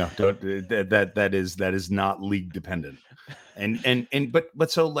 That is not league dependent.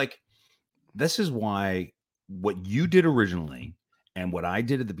 But so like, this is why what you did originally and what I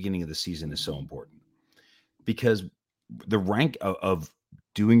did at the beginning of the season is so important, because the rank of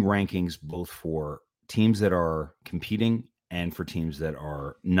doing rankings both for teams that are competing and for teams that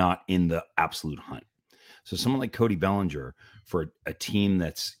are not in the absolute hunt. So someone like Cody Bellinger, for a team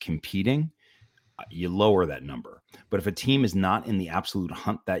that's competing, you lower that number. But if a team is not in the absolute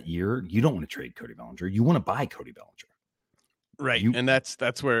hunt that year, you don't want to trade Cody Bellinger. You want to buy Cody Bellinger. Right. And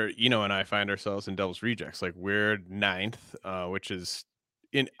that's where, and I find ourselves in Devil's Rejects. Like we're 9th, which is,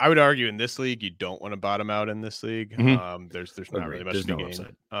 I would argue in this league, you don't want to bottom out in this league. There's not really much to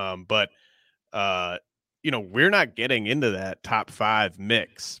gain. But we're not getting into that top 5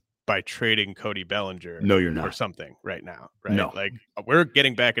 mix by trading Cody Bellinger. No, you're not. Or something right now, right? No. Like we're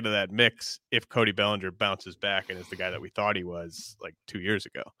getting back into that mix if Cody Bellinger bounces back and is the guy that we thought he was like 2 years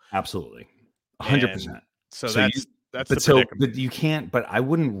ago. Absolutely. 100%. So that's but you can't, but I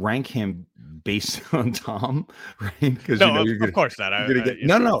wouldn't rank him based on Tom, right? Because of course not.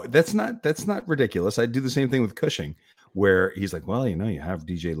 No, that's not ridiculous. I do the same thing with Cushing, where he's like, well, you have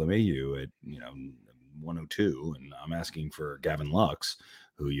DJ LeMahieu at 102, and I'm asking for Gavin Lux,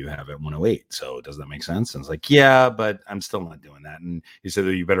 who you have at 108. So does that make sense? And it's like, yeah, but I'm still not doing that. And he said,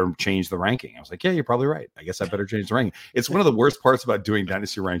 you better change the ranking. I was like, yeah, you're probably right. I guess I better change the ranking. It's one of the worst parts about doing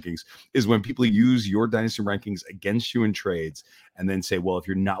dynasty rankings is when people use your dynasty rankings against you in trades and then say, well, if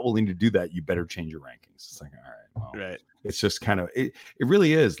you're not willing to do that, you better change your rankings. It's like, all right, well, right. It's just kind of, it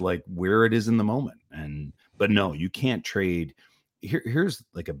really is like where it is in the moment. But no, you can't trade. Here's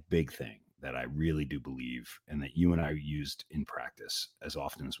like a big thing that I really do believe, and that you and I used in practice as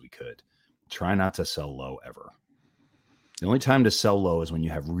often as we could. Try not to sell low ever. The only time to sell low is when you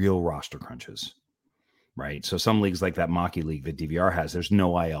have real roster crunches, right? So some leagues like that Maki League that DVR has, there's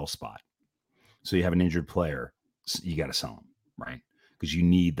no IL spot. So you have an injured player, you got to sell them, right? Because you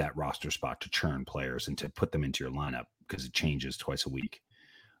need that roster spot to churn players and to put them into your lineup because it changes twice a week.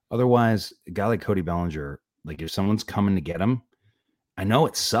 Otherwise, a guy like Cody Bellinger, like if someone's coming to get him, I know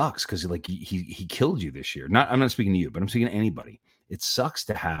it sucks because like he killed you this year. I'm not speaking to you, but I'm speaking to anybody. It sucks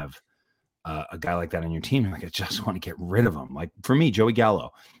to have a guy like that on your team. Like I just want to get rid of him. Like for me, Joey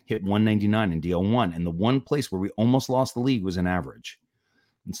Gallo hit 199 in DL1, and the one place where we almost lost the league was an average.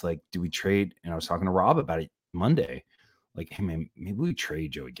 It's like, do we trade? And I was talking to Rob about it Monday. Like, hey man, maybe we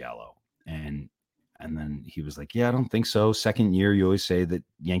trade Joey Gallo. And then he was like, yeah, I don't think so. Second year, you always say that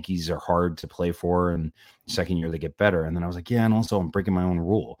Yankees are hard to play for, and second year they get better. And then I was like, yeah, and also I'm breaking my own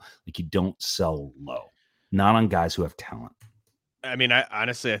rule. Like you don't sell low, not on guys who have talent. I mean,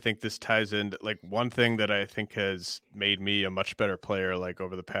 I think this ties in like one thing that I think has made me a much better player, like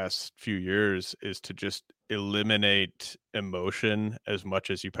over the past few years, is to just eliminate emotion as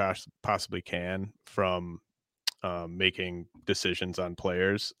much as you possibly can from making decisions on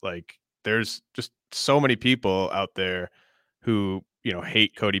players. Like there's just so many people out there who,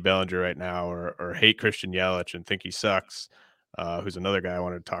 hate Cody Bellinger right now or hate Christian Yelich and think he sucks, who's another guy I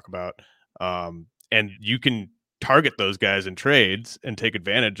wanted to talk about. And you can target those guys in trades and take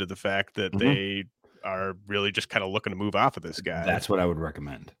advantage of the fact that they are really just kind of looking to move off of this guy. That's what I would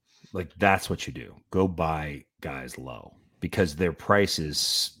recommend. Like that's what you do. Go buy guys low because their price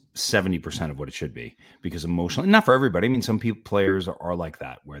is 70% of what it should be, because emotionally, not for everybody. I mean, some players are like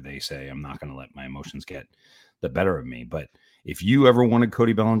that where they say, I'm not going to let my emotions get the better of me. But if you ever wanted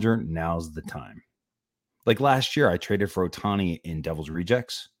Cody Bellinger, now's the time. Like last year, I traded for Ohtani in Devil's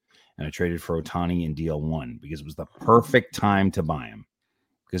Rejects, and I traded for Ohtani in DL1 because it was the perfect time to buy him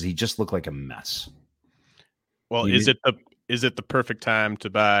because he just looked like a mess. Well, is it the perfect time to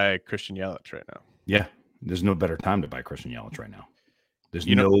buy Christian Yelich right now? Yeah, there's no better time to buy Christian Yelich right now. There's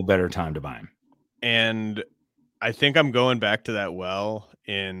no better time to buy him. And I think I'm going back to that well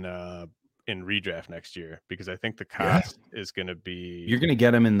in redraft next year because I think the cost is going to be. You're going to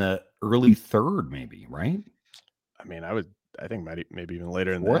get him in the early third, maybe, right? I mean, I think maybe even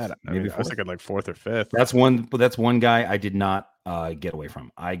later than fourth, that. I was thinking like fourth or fifth. That's one guy I did not get away from.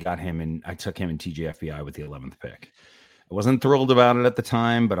 I got him and I took him in TGFBI with the 11th pick. I wasn't thrilled about it at the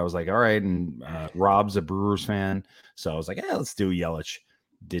time, but I was like, all right. And Rob's a Brewers fan, so I was like, let's do Yelich.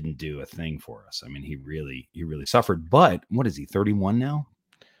 Didn't do a thing for us. I mean, he really suffered. But what is he? 31 now?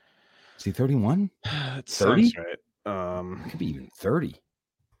 Is he 31? 30? Right. It could be even 30.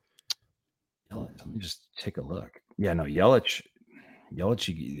 Yelich, let me just take a look. Yeah, no, Yelich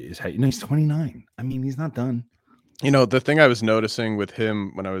is he's 29. I mean, he's not done. The thing I was noticing with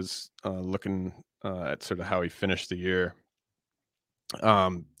him when I was looking at sort of how he finished the year,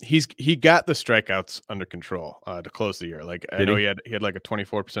 he got the strikeouts under control to close the year. Like I know he had like a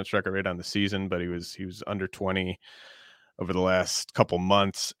 24% strikeout rate on the season, but he was under 20 over the last couple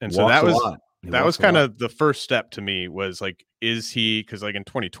months, and so that was kind of the first step to me was like, is he, because like in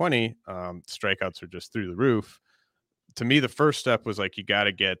 2020 strikeouts are just through the roof. To me, the first step was like, you got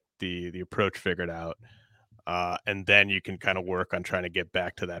to get the approach figured out, and then you can kind of work on trying to get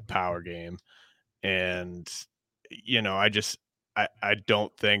back to that power game. And I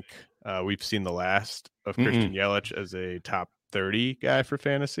don't think we've seen the last of Christian Yelich as a top 30 guy for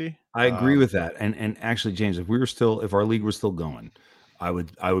fantasy. I agree with that. And actually, James, if our league was still going, I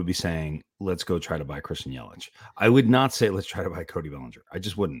would be saying, let's go try to buy Christian Yelich. I would not say let's try to buy Cody Bellinger. I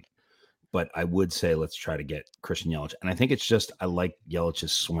just wouldn't. But I would say let's try to get Christian Yelich. And I think it's just I like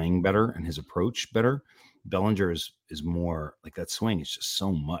Yelich's swing better and his approach better. Bellinger is more like that swing is just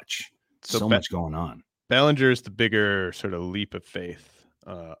so much going on. Bellinger is the bigger sort of leap of faith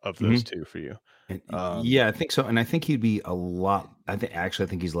of those two for you. Yeah, I think so. And I think he'd be a lot. I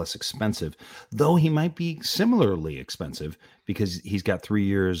think he's less expensive, though he might be similarly expensive because he's got 3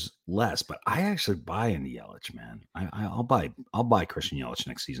 years less. But I actually buy into Yelich, man. I'll buy Christian Yelich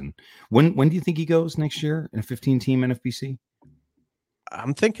next season. When do you think he goes next year in a 15-team NFBC?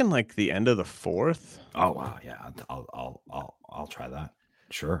 I'm thinking like the end of the fourth. Oh wow, yeah. I'll try that.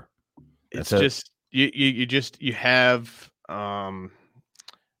 Sure. It's just you have.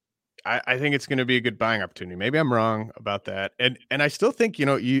 I think it's going to be a good buying opportunity. Maybe I'm wrong about that. And I still think,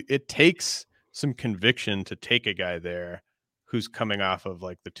 it takes some conviction to take a guy there who's coming off of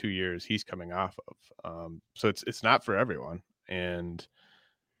like the 2 years he's coming off of. So it's not for everyone. And,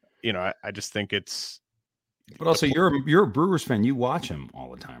 I just think But also, you're a Brewers fan. You watch him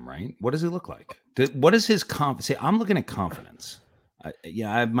all the time, right? What does he look like? What is his confidence? See, I'm looking at confidence. I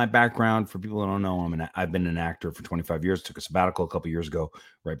have my background. For people who don't know, I've been an actor for 25 years. Took a sabbatical a couple of years ago,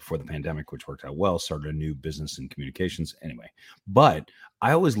 right before the pandemic, which worked out well. Started a new business in communications. Anyway, but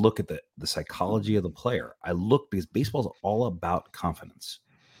I always look at the psychology of the player. I look because baseball is all about confidence.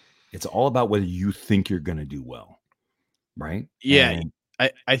 It's all about whether you think you're going to do well, right? Yeah, And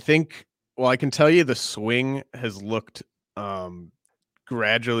I think. Well, I can tell you the swing has looked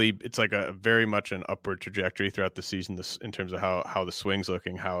gradually. It's like a very much an upward trajectory throughout the season. This in terms of how the swing's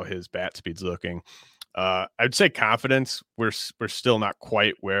looking, how his bat speed's looking. I'd say confidence. We're still not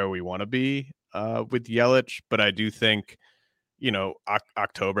quite where we want to be with Yelich, but I do think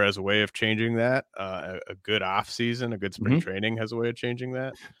October has a way of changing that. A good off season, a good spring training has a way of changing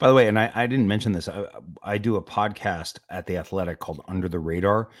that. By the way, and I didn't mention this, I do a podcast at The Athletic called Under the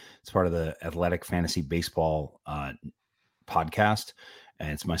Radar. It's part of the Athletic Fantasy Baseball podcast. And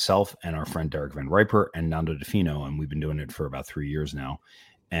it's myself and our friend Derek Van Riper and Nando DeFino. And we've been doing it for about 3 years now.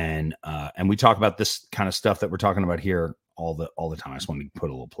 And we talk about this kind of stuff that we're talking about here all the time. I just wanted to put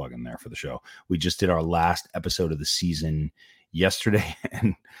a little plug in there for the show. We just did our last episode of the season yesterday,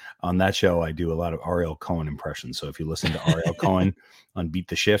 and on that show I do a lot of Ariel Cohen impressions. So if you listen to Ariel Cohen on Beat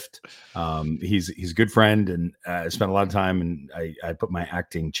the Shift, he's a good friend, and I spent a lot of time, and I put my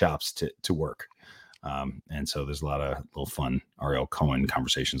acting chops to work. And so there's a lot of little fun Ariel Cohen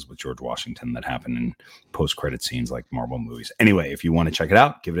conversations with George Washington that happen in post-credit scenes like Marvel movies. Anyway, if you want to check it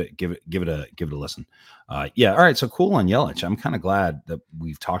out, give it a listen. Yeah. All right. So cool on Yelich. I'm kind of glad that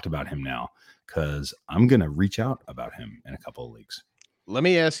we've talked about him now, because I'm going to reach out about him in a couple of leagues. Let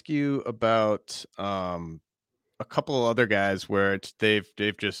me ask you about a couple of other guys where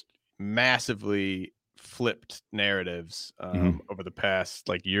they've just massively flipped narratives over the past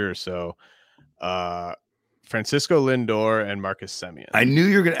year or so. Francisco Lindor and Marcus Semien. I knew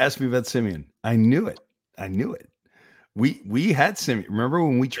you were going to ask me about Semien. I knew it. We had Semien. Remember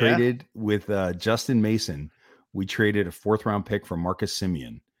when we traded with Justin Mason? We traded a 4th round pick for Marcus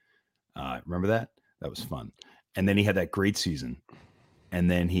Semien. Remember that? That was fun. And then he had that great season, and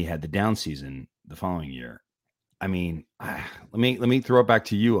then he had the down season the following year. I mean, let me throw it back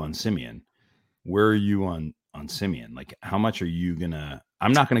to you on Semien. Where are you on Semien? Like, how much are you gonna?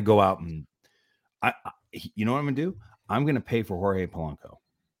 I'm not gonna go out and you know what I'm gonna do? I'm gonna pay for Jorge Polanco,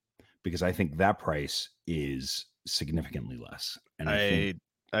 because I think that price is significantly less. And I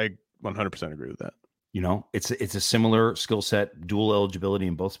 100% agree with that. You know, it's a similar skill set, dual eligibility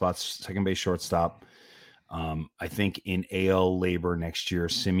in both spots, second base, shortstop. I think in AL labor next year,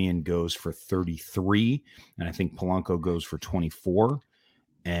 Semien goes for 33, and I think Polanco goes for 24.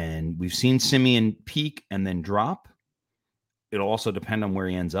 And we've seen Semien peak and then drop. It'll also depend on where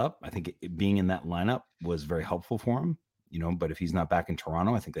he ends up. I think being in that lineup was very helpful for him, but if he's not back in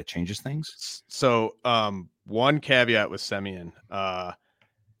Toronto, I think that changes things. So one caveat with Semien,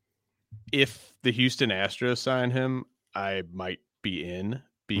 if the Houston Astros sign him, I might be in,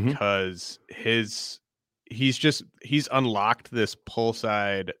 because he's unlocked this pull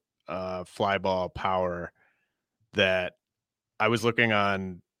side fly ball power that I was looking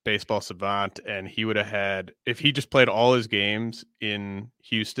on Baseball Savant, and he would have had, if he just played all his games in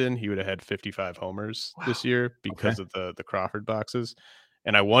Houston, he would have had 55 homers this year because of the Crawford boxes.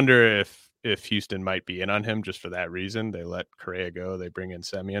 And I wonder if Houston might be in on him just for that reason. They let Correa go, they bring in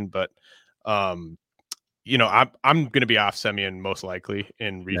Semien, but I'm going to be off Semien most likely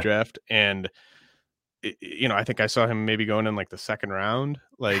in redraft. And I think I saw him maybe going in the second round.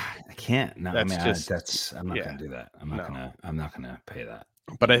 I can't. No, I'm not going to do that. I'm not going to pay that.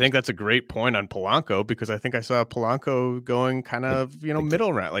 But I think that's a great point on Polanco, because I think I saw Polanco going kind of,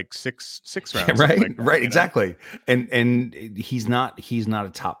 middle round, six rounds. Right. Exactly. And he's not a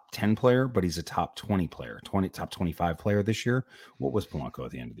top 10 player, but he's a top 20 player, top 25 player this year. What was Polanco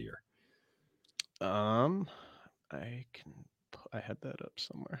at the end of the year? I had that up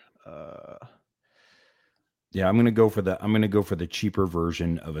somewhere. Yeah, I'm gonna go for the cheaper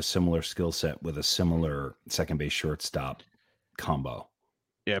version of a similar skill set with a similar second base shortstop combo.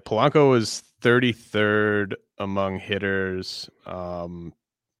 Yeah, Polanco was 33rd among hitters. And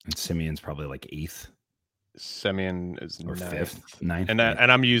Semien's probably 8th. Semien is or 9th. And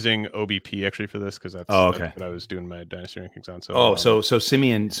I'm using OBP actually for this, because that's what I was doing my dynasty rankings on. So so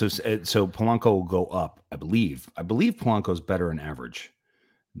Semien, so Polanco will go up. I believe Polanco's better in average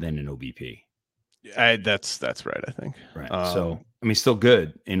than in OBP. That's right, I think. Right. So still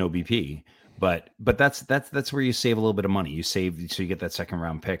good in OBP, But that's where you save a little bit of money. You save so you get that second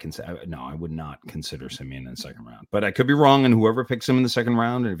round pick. And say, no, I would not consider Simeon in the second round. But I could be wrong. And whoever picks him in the second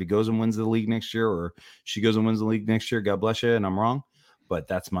round, and if he goes and wins the league next year, or she goes and wins the league next year, God bless you. And I'm wrong. But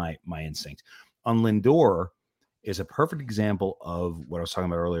that's my instinct. On Lindor is a perfect example of what I was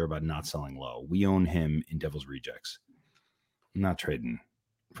talking about earlier about not selling low. We own him in Devil's Rejects. I'm not trading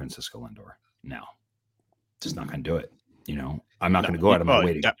Francisco Lindor. No, just not going to do it. I'm not going to go out of my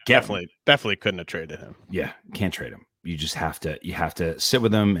way to definitely couldn't have traded him. Yeah, can't trade him. You just have to sit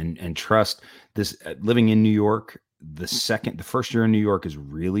with him and trust this. Living in New York, the first year in New York is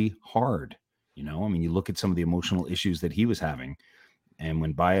really hard. I mean, you look at some of the emotional issues that he was having, and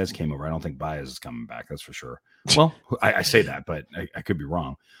when Baez came over, I don't think Baez is coming back. That's for sure. Well, I say that, but I could be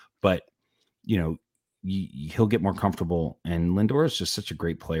wrong. But he'll get more comfortable, and Lindor is just such a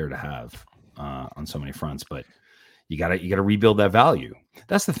great player to have on so many fronts. But you gotta rebuild that value.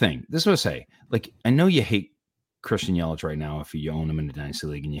 That's the thing. This is what I say. Like, I know you hate Christian Yelich right now if you own him in the Dynasty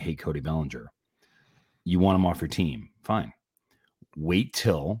League, and you hate Cody Bellinger. You want him off your team. Fine. Wait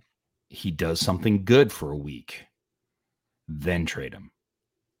till he does something good for a week. Then trade him.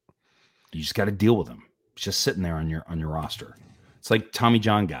 You just got to deal with him. He's just sitting there on your roster. It's like Tommy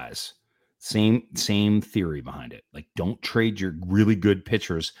John guys. Same theory behind it. Like, don't trade your really good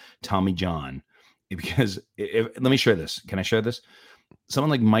pitchers, Tommy John, because let me share this. Can I share this? Someone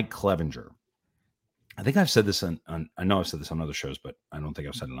like Mike Clevenger. I think I've said this I know I've said this on other shows, but I don't think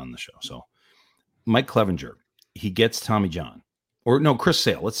I've said it on the show. So Mike Clevenger, he gets Tommy John, or no, Chris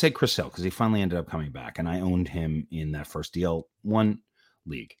Sale. Let's say Chris Sale, because he finally ended up coming back, and I owned him in that first DL1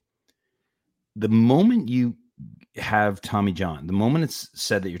 league. The moment you have Tommy John, the moment it's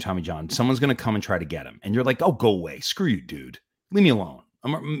said that you're Tommy John, someone's going to come and try to get him, and you're like, "Oh, go away, screw you, dude, leave me alone.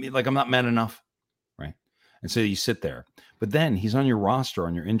 I'm not mad enough." And so you sit there, but then he's on your roster,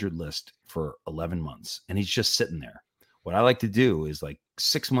 on your injured list for 11 months, and he's just sitting there. What I like to do is, like,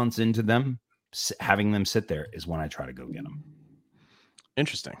 6 months into them, having them sit there is when I try to go get them.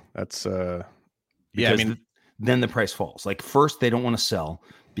 Interesting. That's then the price falls. Like, first they don't want to sell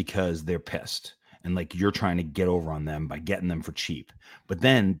because they're pissed, and like you're trying to get over on them by getting them for cheap. But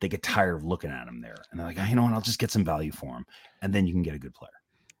then they get tired of looking at them there, and they're like, "You know what? I'll just get some value for them," and then you can get a good player.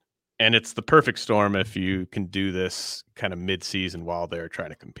 And it's the perfect storm if you can do this kind of mid-season while they're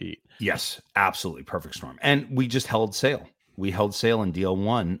trying to compete. Yes, absolutely. Perfect storm. And we just held Sale. We held Sale in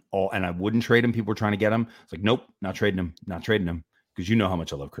DL1, and I wouldn't trade him. People were trying to get him. It's like, nope, not trading him. Because you know how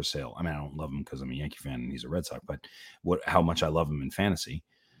much I love Chris Sale. I mean, I don't love him because I'm a Yankee fan and he's a Red Sox, but how much I love him in fantasy.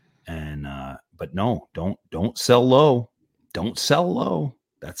 And but no, don't sell low. Don't sell low.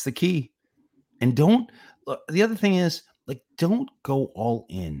 That's the key. And the other thing is, like, don't go all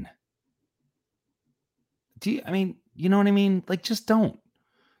in. You know what I mean? Like, just don't,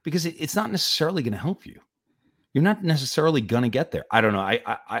 because it's not necessarily going to help you. You're not necessarily going to get there. I don't know.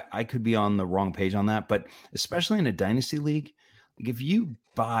 I could be on the wrong page on that, but especially in a dynasty league, like, if you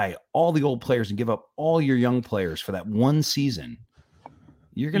buy all the old players and give up all your young players for that one season,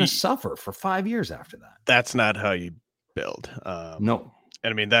 you're going to suffer for 5 years after that. That's not how you build. No.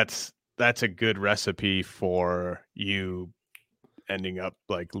 And I mean, that's a good recipe for you ending up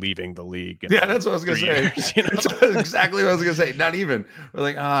like leaving the league. Yeah, that's what I was going to say. That's exactly what I was going to say. Not even. We're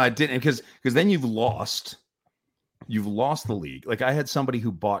like, I didn't, because then you've lost the league. Like, I had somebody who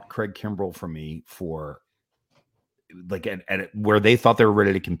bought Craig Kimbrell from me for like at where they thought they were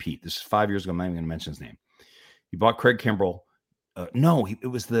ready to compete. This is 5 years ago. I'm not even going to mention his name. He bought Craig Kimbrell. It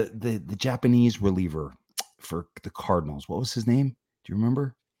was the Japanese reliever for the Cardinals. What was his name? Do you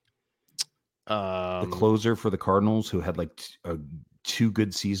remember? The closer for the Cardinals who had like 2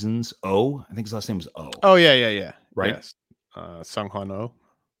 good seasons. I think his last name was O. Oh, yeah. Right? Yes. Sung-Hwan Oh.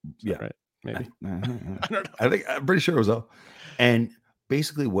 Yeah. Right. Maybe. I don't know. I'm pretty sure it was O. And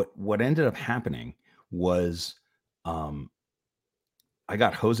basically what ended up happening was I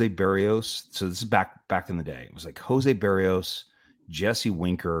got Jose Berrios. So this is back in the day. It was like Jose Berrios, Jesse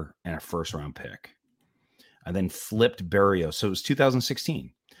Winker, and a first-round pick. I then flipped Berrios. So it was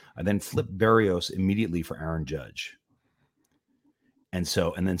 2016. I then flipped Berrios immediately for Aaron Judge. And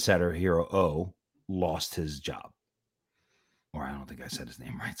then Sadahiro O lost his job. Or I don't think I said his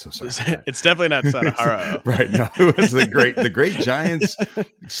name right. So sorry. It's definitely not Sadahiro. Right. No, it was the great Giants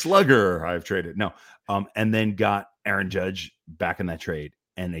slugger I've traded. No. And then got Aaron Judge back in that trade.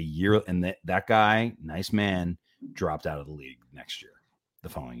 And that guy, nice man, dropped out of the league the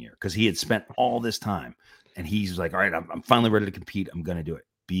following year, because he had spent all this time. And he's like, all right, I'm finally ready to compete. I'm going to do it.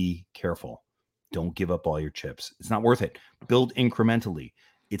 Be careful. Don't give up all your chips. It's not worth it. Build incrementally.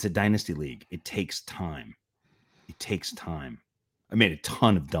 It's a dynasty league. It takes time. I made a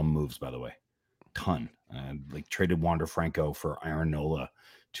ton of dumb moves, by the way. ton. Like traded Wander Franco for Aaron Nola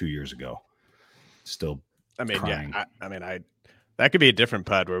 2 years ago. Still, I mean, crying. yeah. I mean, that could be a different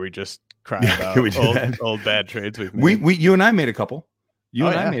pod where we just cry Yeah, can we do about that? old bad trades we've made. You and I made a couple. You Oh,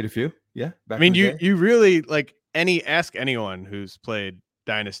 and I yeah. made a few. Yeah. I mean, you really like ask anyone who's played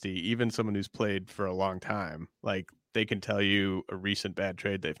Dynasty, even someone who's played for a long time, like they can tell you a recent bad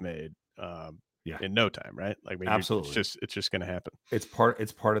trade they've made in no time, right? Like, I mean, absolutely, it's just going to happen. It's part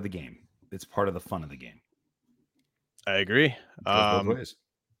of the game. It's part of the fun of the game. I agree. It goes both ways.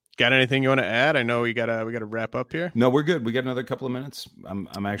 Got anything you want to add? I know we gotta wrap up here. No, we're good. We got another couple of minutes.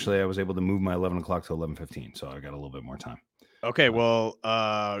 I was able to move my 11 o'clock to 11:15, so I got a little bit more time. Okay, well,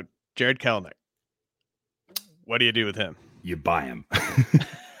 Jared Kelenic. What do you do with him? You buy him.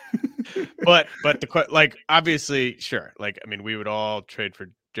 but obviously, sure. Like, I mean, we would all trade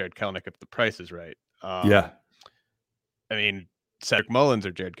for Jared Kelenic if the price is right. Yeah. I mean, Cedric Mullins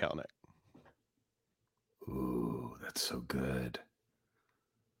or Jared Kelenic? Ooh, that's so good.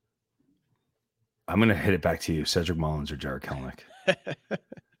 I'm going to hit it back to you. Cedric Mullins or Jared Kelenic?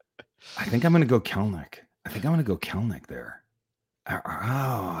 I think I'm going to go Kelenic there. Oh,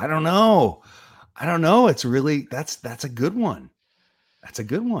 I don't know. It's really, that's a good one. That's a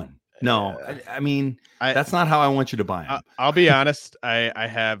good one. No, I mean, that's not how I want you to buy him. I'll be honest. I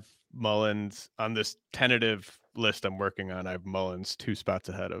have Mullins on this tentative list I'm working on. I have Mullins 2 spots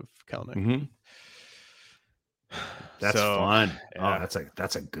ahead of Kelenic. Mm-hmm. That's fun. Yeah. Oh,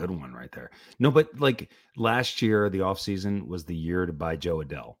 that's a good one right there. No, but like last year, the offseason was the year to buy Joe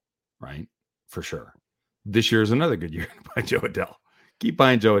Adell, right? For sure. This year is another good year to buy Joe Adell. Keep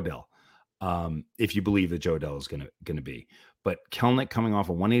buying Joe Adell. If you believe that Joe Adell is gonna be. But Kelenic coming off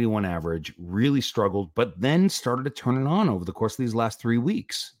a 181 average, really struggled, but then started to turn it on over the course of these last 3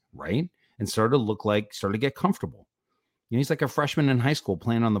 weeks, right? And started to get comfortable. You know, he's like a freshman in high school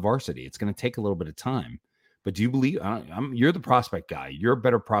playing on the varsity. It's going to take a little bit of time. But do you believe you're the prospect guy? You're a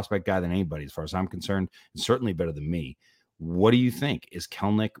better prospect guy than anybody, as far as I'm concerned, and certainly better than me. What do you think? Is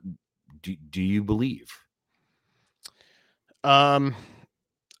Kelenic? Do you believe? I'm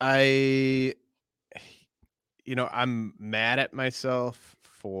mad at myself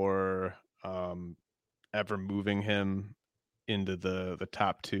for ever moving him into the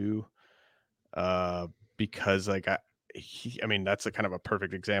top 2 because like I mean that's a kind of a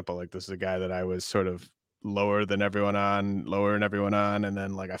perfect example. Like this is a guy that I was sort of lower than everyone on, and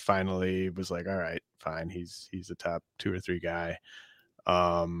then like I finally was like, all right, fine, he's a top 2 or 3 guy.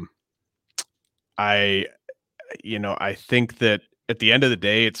 I think that at the end of the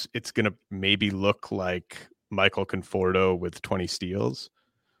day, it's gonna maybe look like Michael Conforto with 20 steals.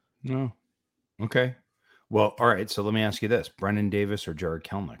 No. Okay. Well, all right. So let me ask you this: Brendan Davis or Jared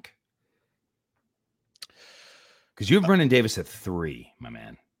Kelenic? Because you have Brendan Davis at 3, my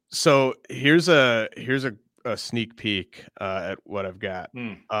man. So here's a sneak peek at what I've got.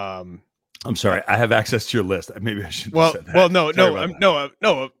 I'm sorry, I have access to your list. Maybe I should.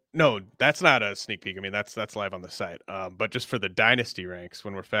 No, that's not a sneak peek. I mean, that's live on the site. But just for the dynasty ranks,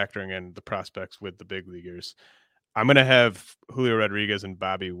 when we're factoring in the prospects with the big leaguers, I'm gonna have Julio Rodriguez and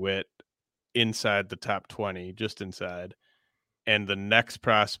Bobby Witt inside the top 20, just inside, and the next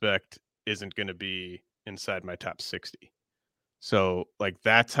prospect isn't going to be inside my top 60. So like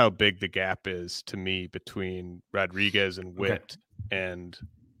that's how big the gap is to me between Rodriguez and Witt and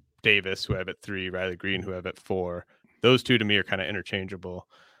Davis, who I have at 3, Riley Green, who I have at 4. Those two to me are kind of interchangeable.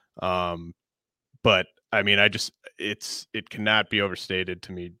 But I mean, it cannot be overstated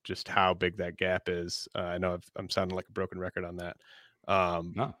to me just how big that gap is. I know I'm sounding like a broken record on that.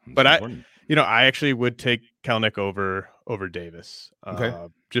 But important. I actually would take Kelenic over Davis,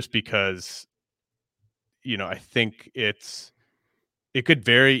 just because, I think it could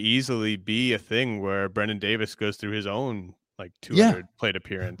very easily be a thing where Brendan Davis goes through his own like 200 plate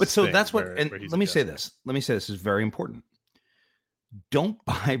appearance. But so that's what, and let me say this is very important. Don't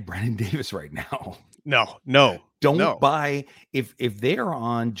buy Brendan Davis right now. No. Don't buy if they are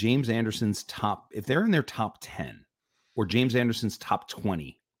on James Anderson's if they're in their top 10 or James Anderson's top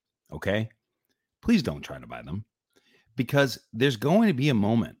 20, okay? Please don't try to buy them, because there's going to be a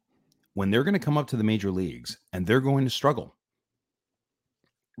moment when they're going to come up to the major leagues and they're going to struggle.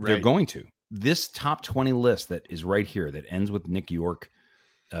 Right. They're going to. This top 20 list that is right here that ends with Nick York,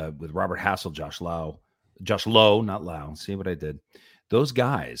 with Robert Hassel, Josh Lowe, not Lau. See what I did? Those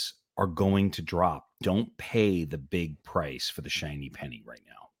guys are going to drop. Don't pay the big price for the shiny penny right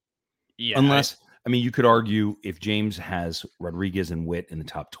now. Yeah. Unless, you could argue if James has Rodriguez and Witt in the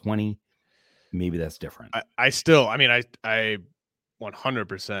top 20, maybe that's different. I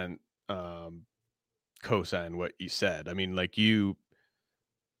 100% co-sign what you said. I mean, like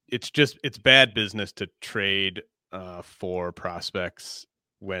it's bad business to trade for prospects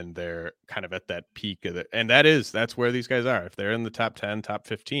when they're kind of at that peak of it. And that's where these guys are. If they're in the top 10, top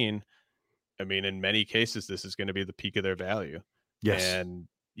 15, I mean, in many cases, this is going to be the peak of their value. Yes. And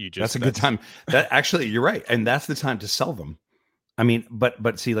that's a good time. That actually, you're right. And that's the time to sell them. I mean,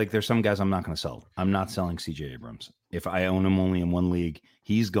 but see, like there's some guys I'm not going to sell. I'm not selling CJ Abrams. If I own him only in one league,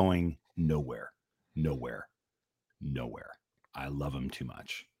 he's going nowhere. I love him too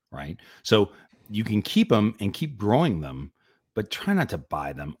much. Right. So you can keep them and keep growing them, but try not to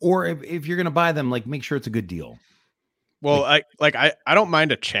buy them. Or if you're going to buy them, like make sure it's a good deal. Well, I don't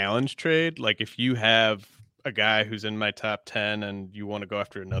mind a challenge trade. Like if you have a guy who's in my top 10 and you want to go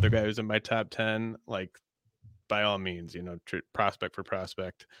after another guy who's in my top 10, like by all means, prospect for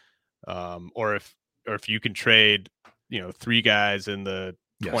prospect. Or if you can trade, 3 guys in the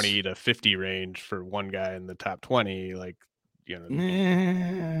 20 to 50 range for one guy in the top 20, like, well,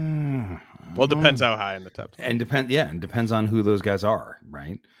 it depends how high in the top 20. And depends on who those guys are.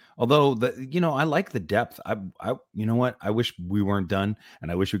 Right. Although I like the depth. You know what? I wish we weren't done,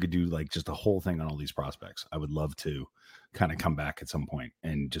 and I wish we could do like just a whole thing on all these prospects. I would love to kind of come back at some point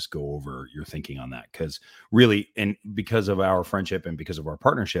and just go over your thinking on that. Because really, and because of our friendship and because of our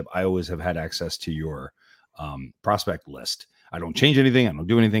partnership, I always have had access to your prospect list. I don't change anything. I don't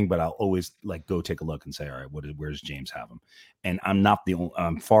do anything, but I'll always like go take a look and say, all right, where's James have him? And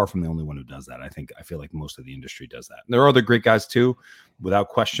I'm far from the only one who does that. I feel like most of the industry does that. And there are other great guys too, without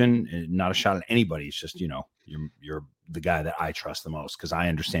question, not a shot at anybody. It's just, you're the guy that I trust the most because I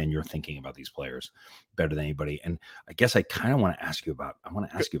understand your thinking about these players better than anybody. And I guess I kind of want to ask you about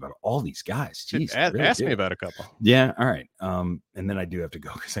all these guys. Jeez, ask me about a couple. Yeah. All right. And then I do have to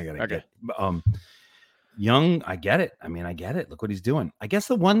go because I got to get, Young, I get it. I mean, I get it. Look what he's doing. I guess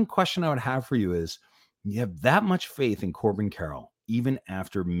the one question I would have for you is, you have that much faith in Corbin Carroll, even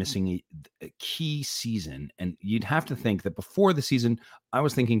after missing a key season. And you'd have to think that before the season, I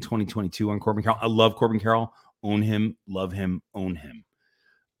was thinking 2022 on Corbin Carroll. I love Corbin Carroll. Own him, love him, own him.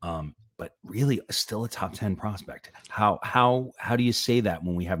 But really still a top 10 prospect. How do you say that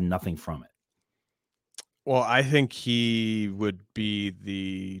when we have nothing from it? Well, I think he would be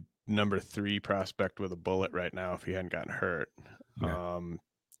the number 3 prospect with a bullet right now if he hadn't gotten hurt. Yeah.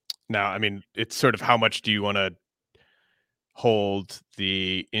 Now, I mean, it's sort of how much do you want to hold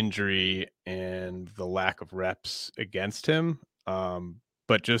the injury and the lack of reps against him?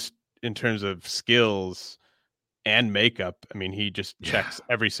 But just in terms of skills and makeup, I mean, he just checks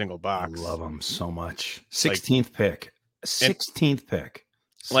every single box. I love him so much. 16th pick. So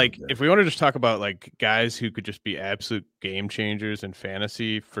like good. If we want to just talk about like guys who could just be absolute game changers in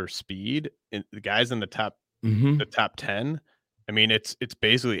fantasy for speed, and the guys in the top the top 10, I mean it's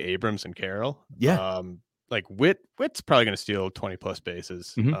basically Abrams and Carroll. Yeah. Like Witt's probably going to steal 20 plus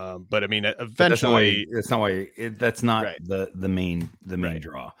bases. But I mean eventually that's not right. the main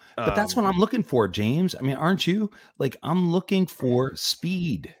draw. But that's what I'm looking for, James. I mean, aren't you? Like, I'm looking for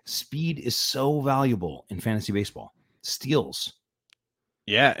speed. Speed is so valuable in fantasy baseball. Steals.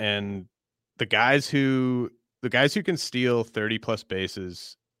 Yeah, and the guys who can steal 30 plus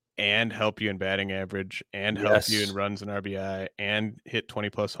bases and help you in batting average and help you in runs and RBI and hit 20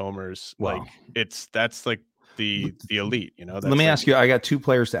 plus homers, wow. Like that's like the elite, That's Let me ask you. I got 2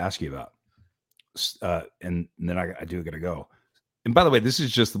 players to ask you about, and then I do got to go. And by the way, this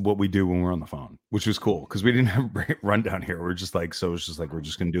is just what we do when we're on the phone, which was cool because we didn't have a rundown here. We're just like, so it's just like we're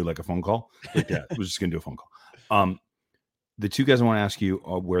just gonna do like a phone call. Like, yeah, we're just gonna do a phone call. The 2 guys I want to ask you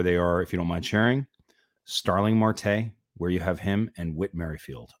are where they are, if you don't mind sharing. Starling Marte, where you have him, and Whit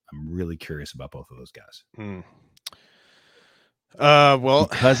Merrifield. I'm really curious about both of those guys. Well,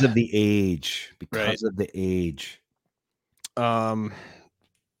 because of the age.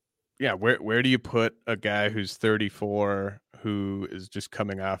 Yeah, where do you put a guy who's 34 who is just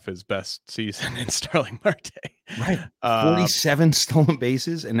coming off his best season in Starling Marte? Right. 47 stolen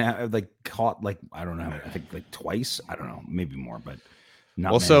bases and like caught like, I don't know, I think like twice. I don't know, maybe more, but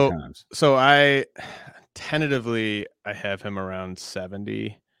not many times. So I tentatively I have him around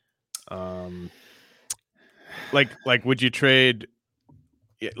 70. Like would you trade?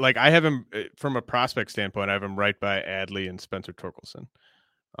 Like I have him from a prospect standpoint. I have him right by Adley and Spencer Torkelson.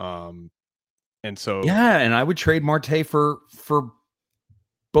 And so and I would trade Marte for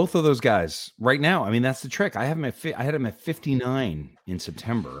both of those guys right now. I mean, that's the trick. I had him at 59 in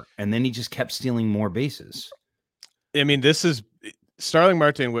September, and then he just kept stealing more bases. I mean, this is Starling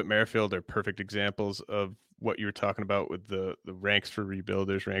Marte and Whit Merrifield are perfect examples of what you were talking about with the ranks for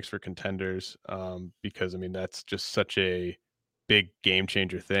rebuilders, ranks for contenders. Because I mean, that's just such a big game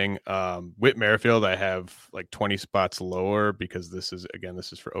changer thing. Whit Merrifield, I have like 20 spots lower because this is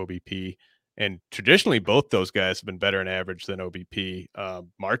for OBP. And traditionally, both those guys have been better in average than OBP.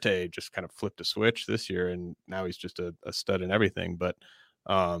 Marte just kind of flipped a switch this year, and now he's just a stud in everything. But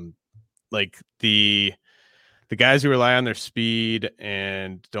like the guys who rely on their speed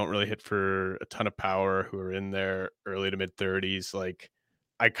and don't really hit for a ton of power, who are in their early to mid 30s, like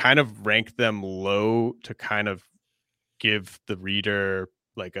I kind of ranked them low to kind of give the reader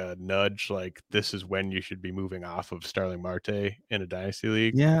like a nudge, like this is when you should be moving off of Starling Marte in a dynasty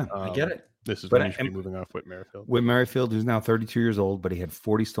league. Yeah, I get it. This is when you should be moving off Whit Merrifield. Whit Merrifield, who's now 32 years old, but he had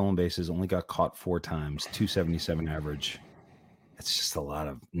 40 stolen bases, only got caught 4 times, 277 average. It's just a lot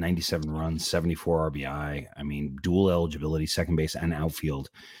of 97 runs, 74 RBI. I mean, dual eligibility, second base and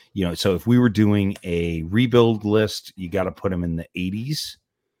outfield. You know, so if we were doing a rebuild list, you got to put him in the 80s.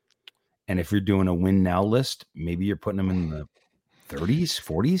 And if you're doing a win now list, maybe you're putting him in the 30s,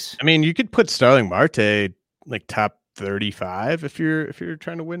 40s. I mean, you could put Starling Marte like top 35 if you're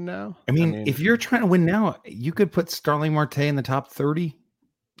trying to win now. I mean, if you're trying to win now, you could put Starling Marte in the top 30.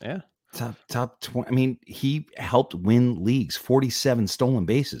 Yeah. Top 20. I mean, he helped win leagues, 47 stolen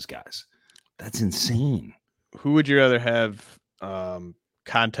bases, guys. That's insane. Who would you rather have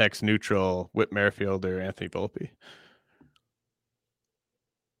context neutral, Whit Merrifield or Anthony Volpe?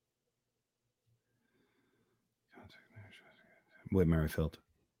 Whit Merrifield.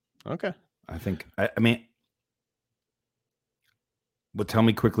 Okay. I think, I mean, but tell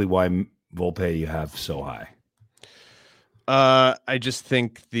me quickly why Volpe you have so high. I just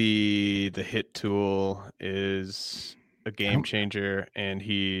think the hit tool is a game changer, and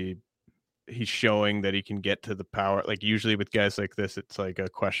he's showing that he can get to the power. Like usually with guys like this, it's like a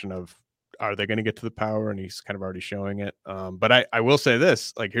question of, are they going to get to the power? And he's kind of already showing it. But I will say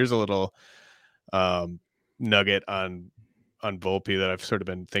this, like, here's a little nugget on Volpe that I've sort of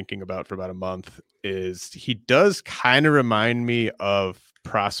been thinking about for about a month. Is he does kind of remind me of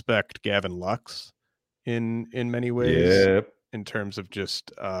prospect Gavin Lux in many ways. Yep. In terms of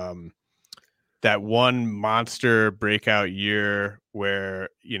just that one monster breakout year where,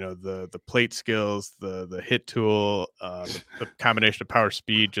 you know, the plate skills, the hit tool, the combination of power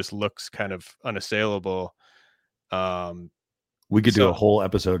speed just looks kind of unassailable. We could do a whole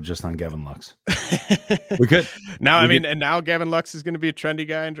episode just on Gavin Lux. We could. And now Gavin Lux is going to be a trendy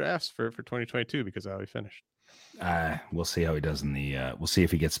guy in drafts for 2022 because of how he finished. We'll see how he does in the. We'll see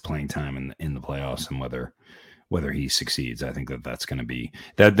if he gets playing time in the playoffs and whether he succeeds. I think that's going to be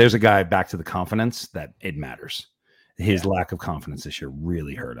that. There's a guy back to the confidence that it matters. His lack of confidence this year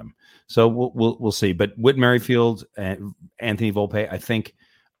really hurt him. So we'll see. But Whit Merrifield and Anthony Volpe, I think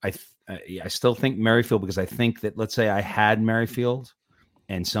I still think Merrifield, because I think that, let's say I had Merrifield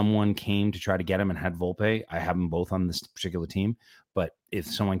and someone came to try to get him and had Volpe, I have them both on this particular team. But if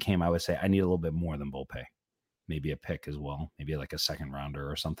someone came, I would say I need a little bit more than Volpe, maybe a pick as well, maybe like a second rounder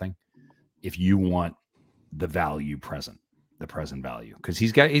or something. If you want the value the present value, because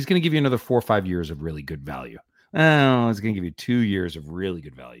he's going to give you another 4 or 5 years of really good value. Oh, it's going to give you 2 years of really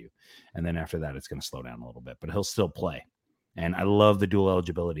good value. And then after that, it's going to slow down a little bit, but he'll still play. And I love the dual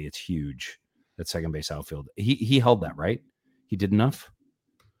eligibility. It's huge. That second base outfield. He held that, right? He did enough?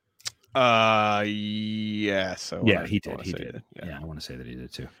 Yes. He did. Yeah, I want to say that he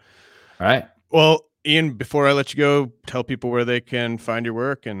did too. All right. Well, Ian, before I let you go, tell people where they can find your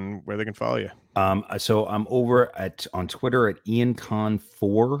work and where they can follow you. So I'm over on Twitter at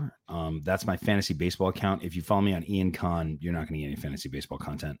IanCon4. That's my fantasy baseball account. If you follow me on Ian Con, you're not going to get any fantasy baseball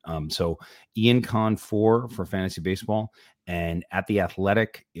content. So IanCon4 for fantasy baseball, and at The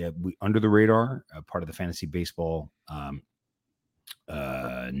Athletic, we Under the Radar, part of the fantasy baseball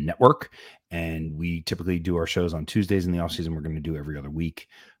network, and we typically do our shows on Tuesdays in the off season. We're going to do every other week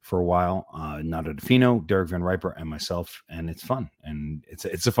for a while. Nado DeFino, Derek Van Riper, and myself, and it's fun, and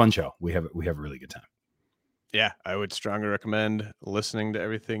it's a fun show. We have a really good time. Yeah, I would strongly recommend listening to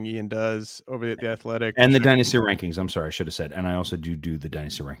everything Ian does over at The Athletic. And the Dynasty Rankings. I'm sorry, I should have said. And I also do the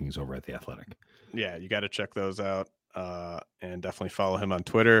Dynasty Rankings over at The Athletic. Yeah, you got to check those out. And definitely follow him on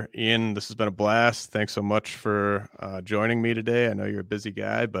Twitter. Ian, this has been a blast. Thanks so much for joining me today. I know you're a busy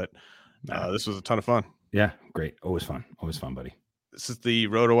guy, but this was a ton of fun. Yeah, great. Always fun, buddy. This is the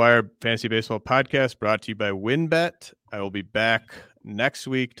RotoWire Fantasy Baseball Podcast brought to you by WynnBET. I will be back next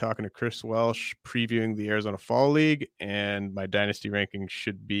week talking to Chris Welsh, previewing the Arizona Fall League, and my Dynasty rankings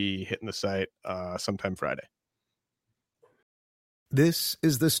should be hitting the site sometime Friday. This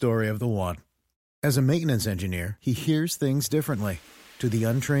is the story of the one. As a maintenance engineer, he hears things differently. To the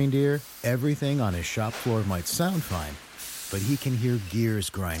untrained ear, everything on his shop floor might sound fine, but he can hear gears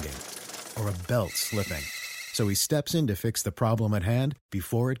grinding or a belt slipping. So So he steps in to fix the problem at hand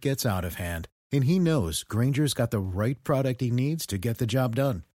before it gets out of hand. And he knows Grainger's got the right product he needs to get the job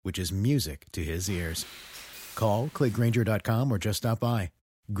done, which is music to his ears. Call, click Grainger.com, or just stop by.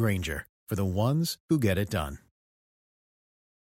 Grainger, for the ones who get it done.